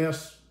 That's the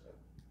best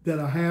that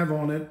I have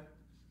on it.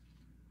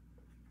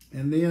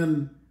 And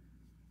then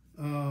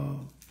I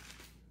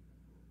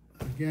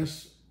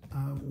guess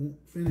I won't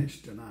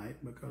finish tonight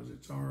because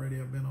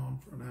I've been on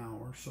for an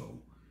hour. So,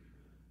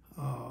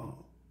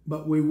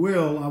 but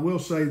I will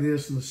say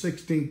this in the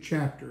 16th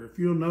chapter. If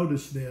you'll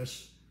notice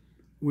this,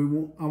 I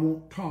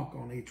won't talk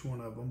on each one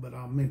of them, but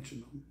I'll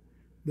mention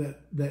them.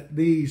 That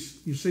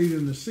these, you see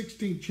in the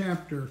 16th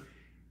chapter,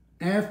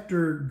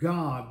 after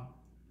God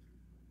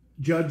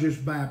judges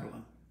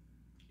Babylon,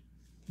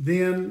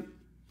 then,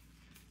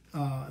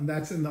 and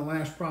that's in the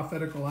last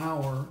prophetical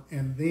hour,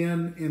 and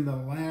then in the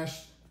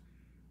last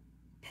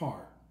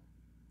part,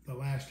 the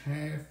last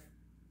half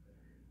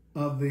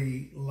of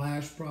the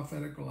last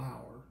prophetical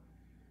hour,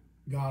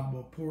 God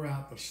will pour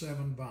out the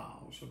 7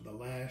 vials of the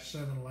last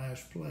 7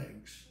 last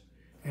plagues.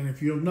 And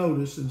if you'll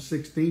notice in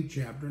 16th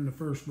chapter, in the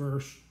first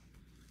verse,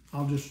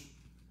 I'll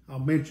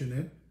mention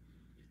it.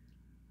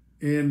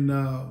 In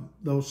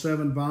those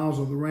 7 vials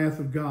of the wrath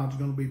of God is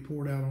going to be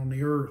poured out on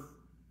the earth.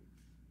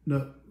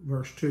 No,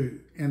 verse 2.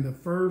 And the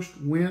first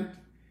went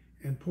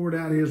and poured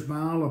out his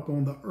vial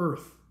upon the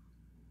earth.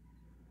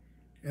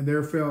 And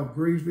there fell a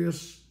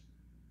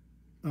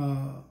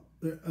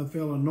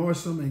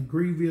noisome and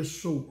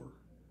grievous sore.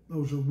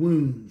 Those are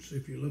wounds,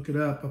 if you look it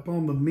up,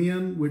 upon the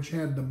men which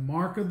had the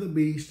mark of the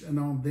beast and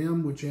on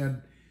them which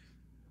had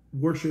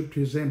worshipped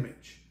his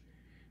image.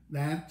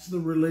 That's the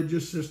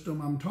religious system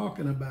I'm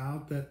talking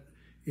about, that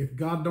if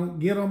God don't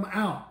get them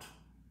out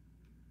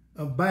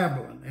of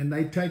Babylon and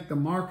they take the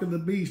mark of the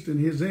beast in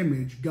his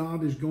image,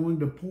 God is going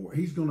to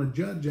he's going to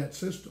judge that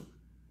system.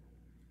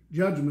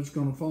 Judgment's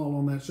going to fall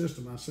on that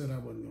system. I said I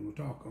wasn't going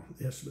to talk on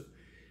this, but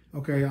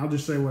okay, I'll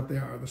just say what they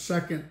are. The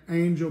second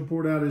angel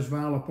poured out his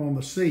vial upon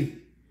the sea,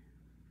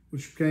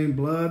 which became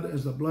blood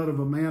as the blood of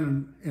a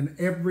man, and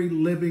every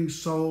living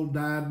soul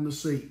died in the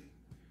sea.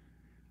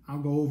 I'll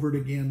go over it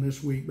again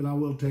this week, but I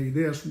will tell you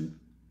this.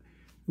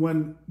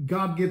 When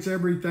God gets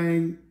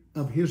everything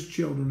of his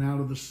children out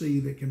of the sea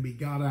that can be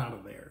got out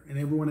of there, and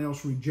everyone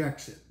else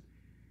rejects it,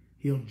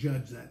 he'll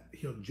judge that.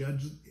 He'll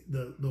judge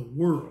the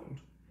world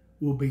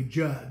will be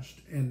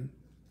judged, and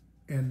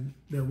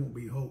there won't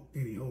be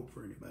any hope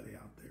for anybody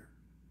out there.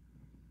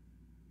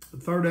 The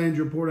third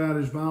angel poured out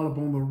his vial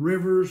upon the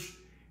rivers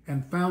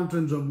and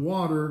fountains of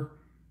water,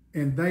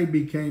 and they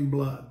became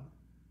blood.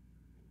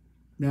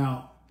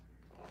 Now,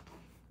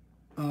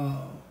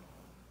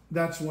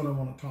 that's what I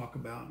want to talk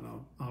about,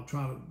 and I'll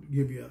try to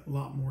give you a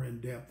lot more in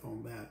depth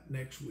on that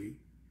next week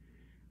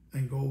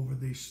and go over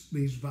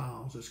these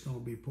vials that's going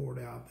to be poured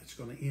out, that's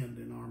going to end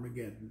in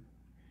Armageddon.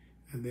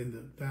 And then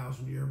the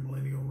 1,000-year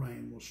millennial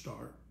reign will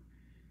start.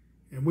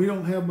 And we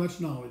don't have much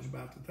knowledge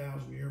about the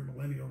 1,000-year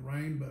millennial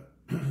reign, but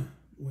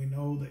we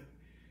know that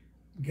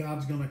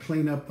God's going to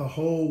clean up the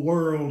whole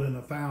world in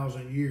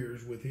 1,000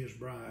 years with his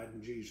bride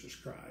in Jesus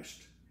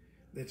Christ.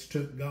 That's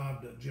took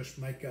God to just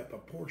make up a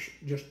portion,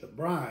 just the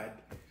bride,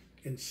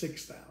 in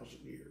 6,000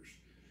 years.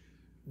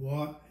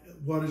 What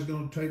is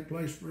going to take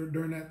place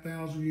during that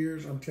 1,000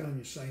 years? I'm telling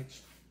you,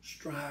 saints,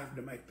 strive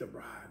to make the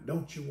bride.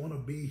 Don't you want to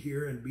be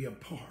here and be a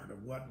part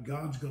of what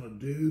God's going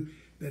to do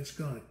that's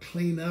going to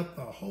clean up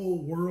the whole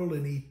world,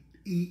 and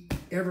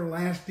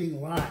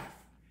everlasting life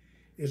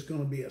is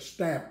going to be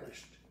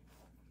established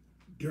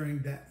during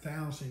that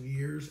 1,000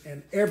 years,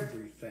 and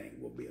everything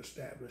will be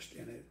established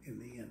in it in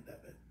the end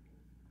of it.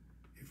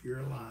 If you're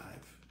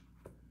alive,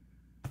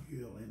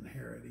 you'll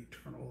inherit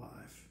eternal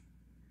life,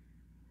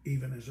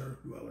 even as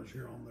earth dwellers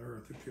here on the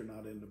earth, if you're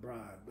not in the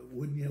bride. But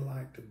wouldn't you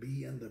like to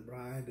be in the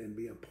bride and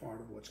be a part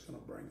of what's going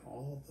to bring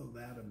all of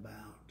that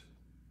about?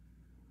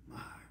 My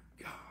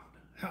God,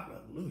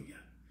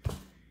 hallelujah.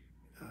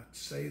 I'd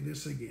say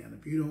this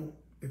again.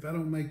 If I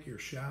don't make your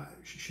shout,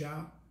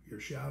 your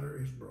shouter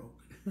is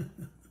broke.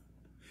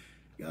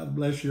 God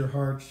bless your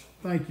hearts.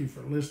 Thank you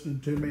for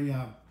listening to me.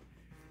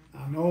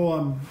 I know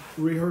I'm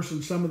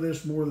rehearsing some of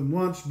this more than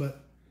once, but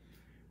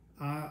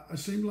I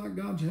seem like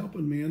God's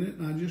helping me in it,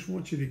 and I just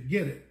want you to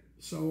get it.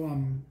 So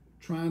I'm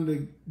trying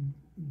to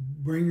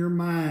bring your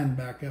mind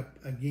back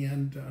up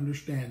again to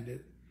understand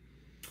it.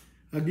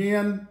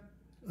 Again,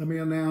 let me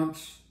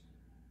announce,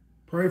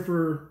 pray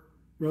for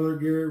Brother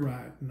Gary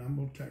Wright in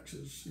Humble,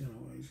 Texas. You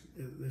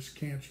know, this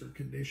cancer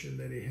condition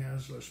that he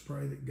has. Let's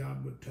pray that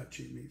God would touch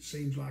him. It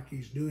seems like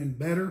he's doing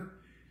better.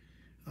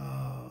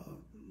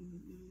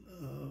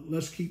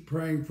 Let's keep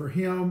praying for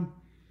him.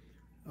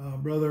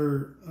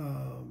 Brother,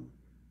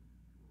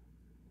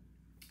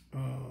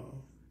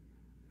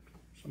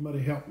 somebody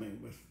help me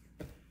with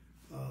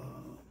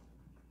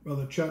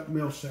Brother Chuck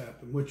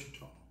Millsap in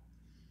Wichita.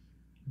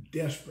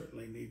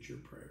 Desperately needs your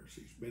prayers.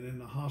 He's been in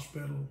the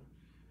hospital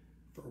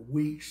for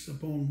weeks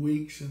upon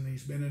weeks, and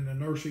he's been in a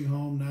nursing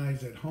home. Now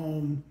he's at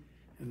home,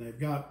 and they've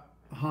got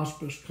a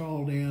hospice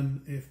called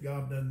in. If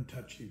God doesn't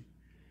touch him,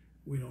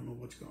 we don't know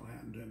what's going to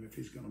happen to him, if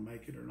he's going to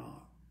make it or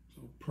not.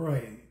 So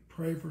pray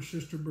for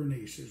Sister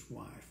Bernice, his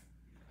wife,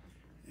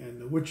 and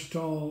the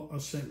Wichita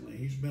Assembly.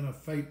 He's been a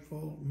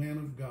faithful man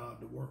of God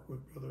to work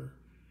with Brother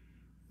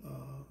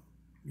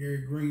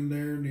Gary Green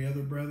there and the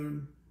other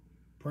brethren.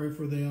 Pray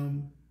for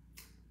them.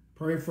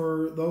 Pray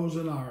for those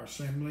in our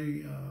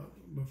assembly.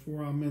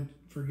 Before I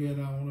forget,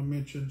 I want to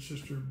mention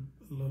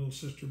little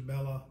sister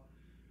Bella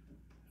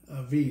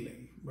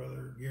Veely,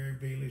 Brother Gary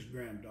Veely's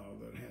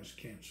granddaughter that has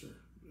cancer.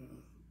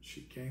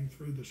 She came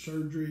through the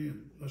surgery,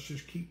 and let's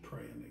just keep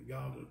praying that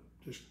God will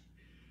just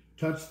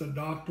touch the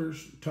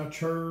doctors, touch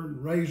her,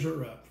 and raise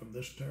her up from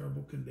this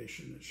terrible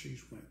condition that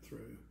she's went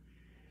through.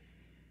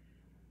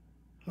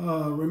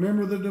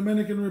 Remember the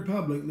Dominican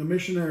Republic, the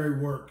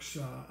missionary works.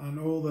 I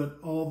know that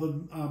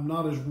I'm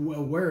not as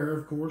aware,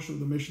 of course,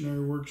 of the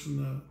missionary works in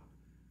the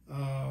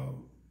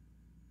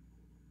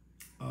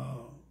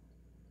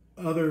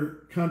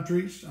other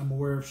countries. I'm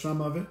aware of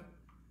some of it.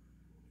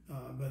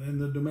 But in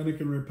the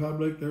Dominican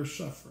Republic, they're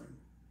suffering.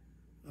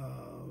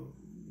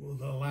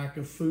 lack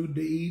of food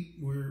to eat.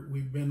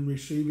 We've been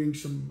receiving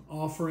some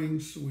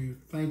offerings. We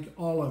thank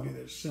all of you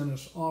that sent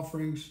us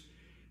offerings.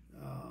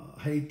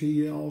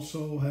 Haiti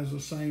also has the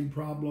same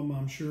problem.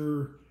 I'm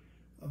sure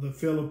the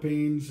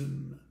Philippines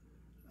and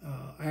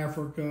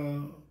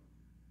Africa,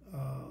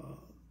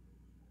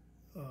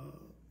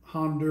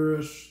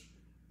 Honduras,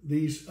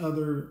 these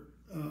other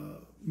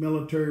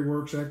military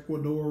works,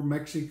 Ecuador,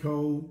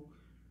 Mexico,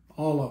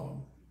 all of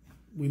them.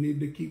 We need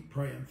to keep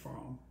praying for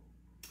them.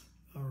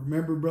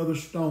 Remember Brother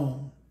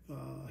Stone.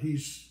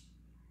 He's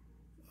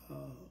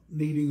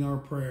needing our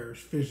prayers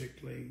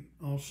physically.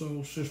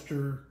 Also,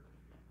 Sister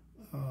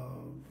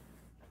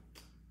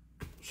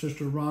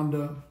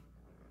Rhonda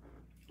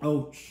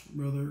Oates,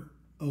 Brother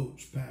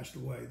Oates, passed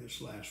away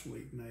this last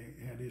week, and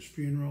they had his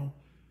funeral.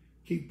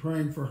 Keep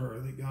praying for her,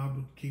 that God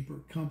would keep her,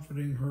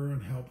 comforting her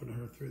and helping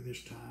her through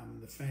this time,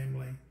 and the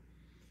family,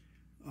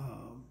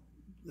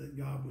 that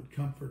God would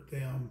comfort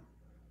them.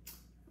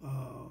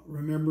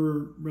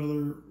 Remember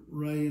Brother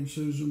Ray and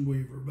Susan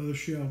Weaver, Brother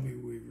Shelby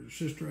Weaver,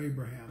 Sister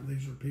Abraham.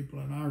 These are people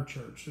in our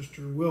church.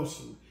 Sister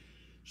Wilson,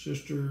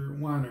 Sister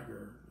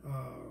Weiniger.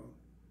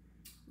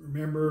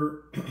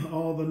 Remember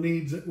all the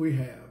needs that we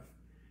have.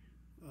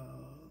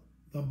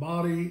 The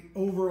body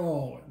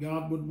overall, that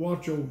God would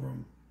watch over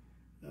them.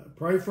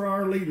 Pray for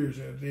our leaders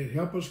that they'd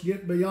help us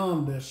get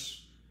beyond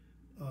this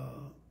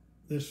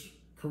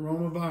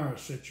coronavirus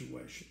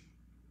situation.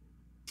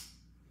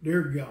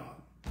 Dear God,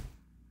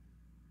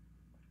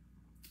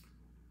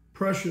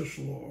 precious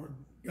Lord,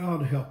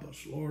 God help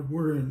us, Lord.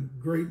 We're in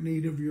great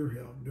need of your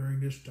help during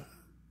this time.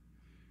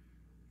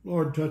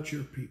 Lord, touch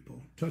your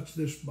people, touch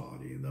this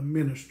body and the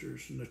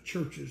ministers and the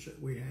churches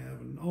that we have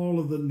and all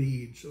of the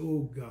needs.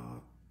 Oh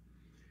God,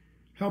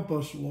 help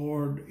us,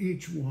 Lord,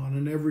 each one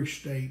in every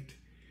state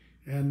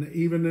and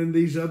even in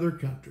these other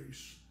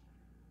countries.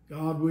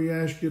 God, we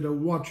ask you to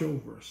watch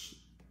over us.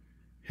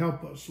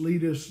 Help us,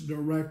 lead us,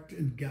 direct,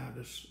 and guide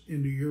us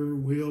into your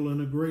will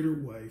in a greater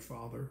way,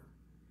 Father.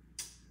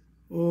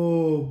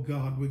 Oh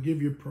God, we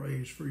give you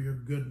praise for your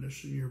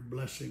goodness and your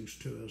blessings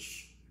to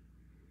us.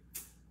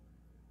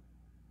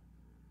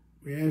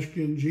 We ask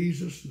you in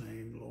Jesus'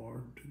 name,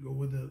 Lord, to go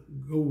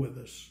with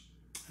us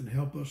and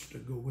help us to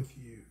go with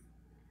you.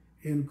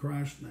 In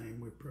Christ's name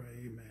we pray,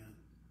 amen.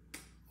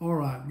 All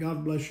right,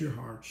 God bless your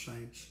hearts,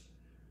 saints.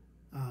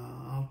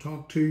 I'll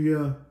talk to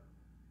you.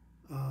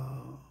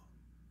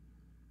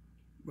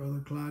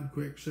 Brother Clyde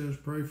Quick says,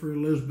 pray for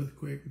Elizabeth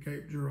Quick in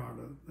Cape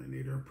Girardeau. They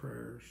need our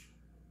prayers.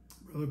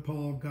 Brother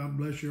Paul, God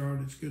bless your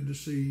heart. It's good to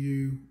see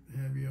you,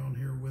 have you on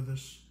here with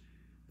us.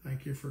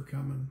 Thank you for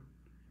coming.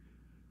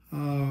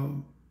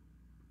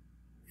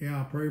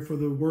 Yeah, pray for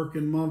the work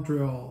in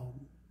Montreal.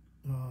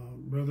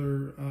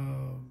 Brother,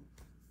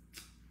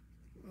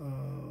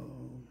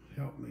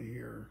 help me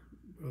here.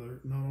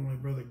 Brother, not only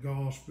Brother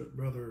Goss, but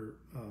Brother,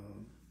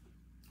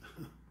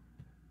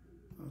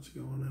 what's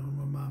going on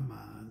with my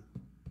mind?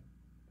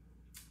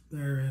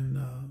 They're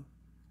in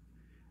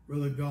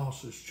Brother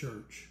Goss's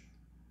church.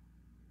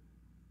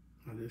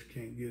 I just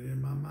can't get it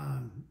in my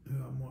mind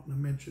who I'm wanting to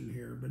mention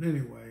here. But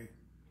anyway,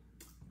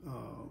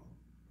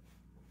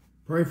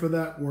 pray for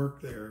that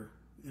work there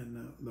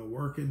and the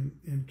work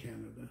in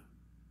Canada.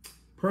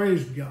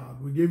 Praise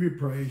God. We give you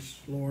praise,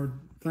 Lord.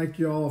 Thank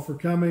you all for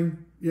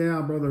coming.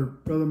 Yeah, Brother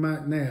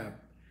McNabb,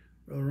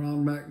 Brother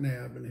Ron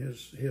McNabb and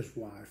his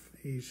wife.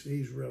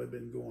 He's really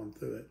been going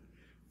through it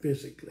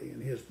physically in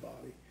his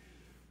body.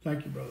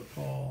 Thank you, Brother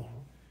Paul.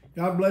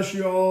 God bless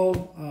you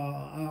all.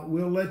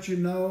 We'll let you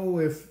know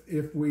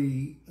if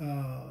we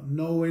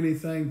know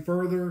anything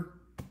further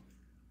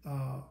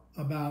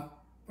about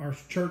our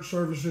church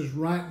services.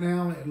 Right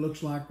now, it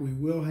looks like we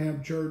will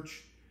have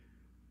church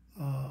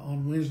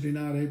on Wednesday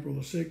night, April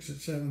the 6th at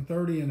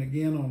 7:30, and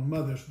again on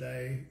Mother's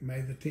Day, May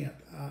the 10th.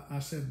 I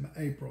said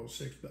April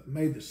 6th, but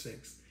May the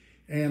 6th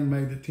and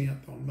May the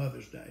 10th on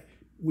Mother's Day.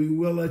 We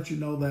will let you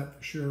know that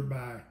for sure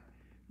by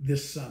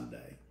this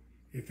Sunday.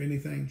 If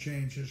anything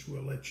changes,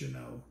 we'll let you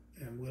know,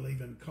 and we'll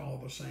even call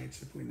the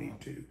saints if we need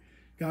to.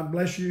 God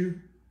bless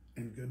you,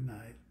 and good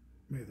night.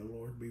 May the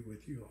Lord be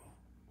with you all.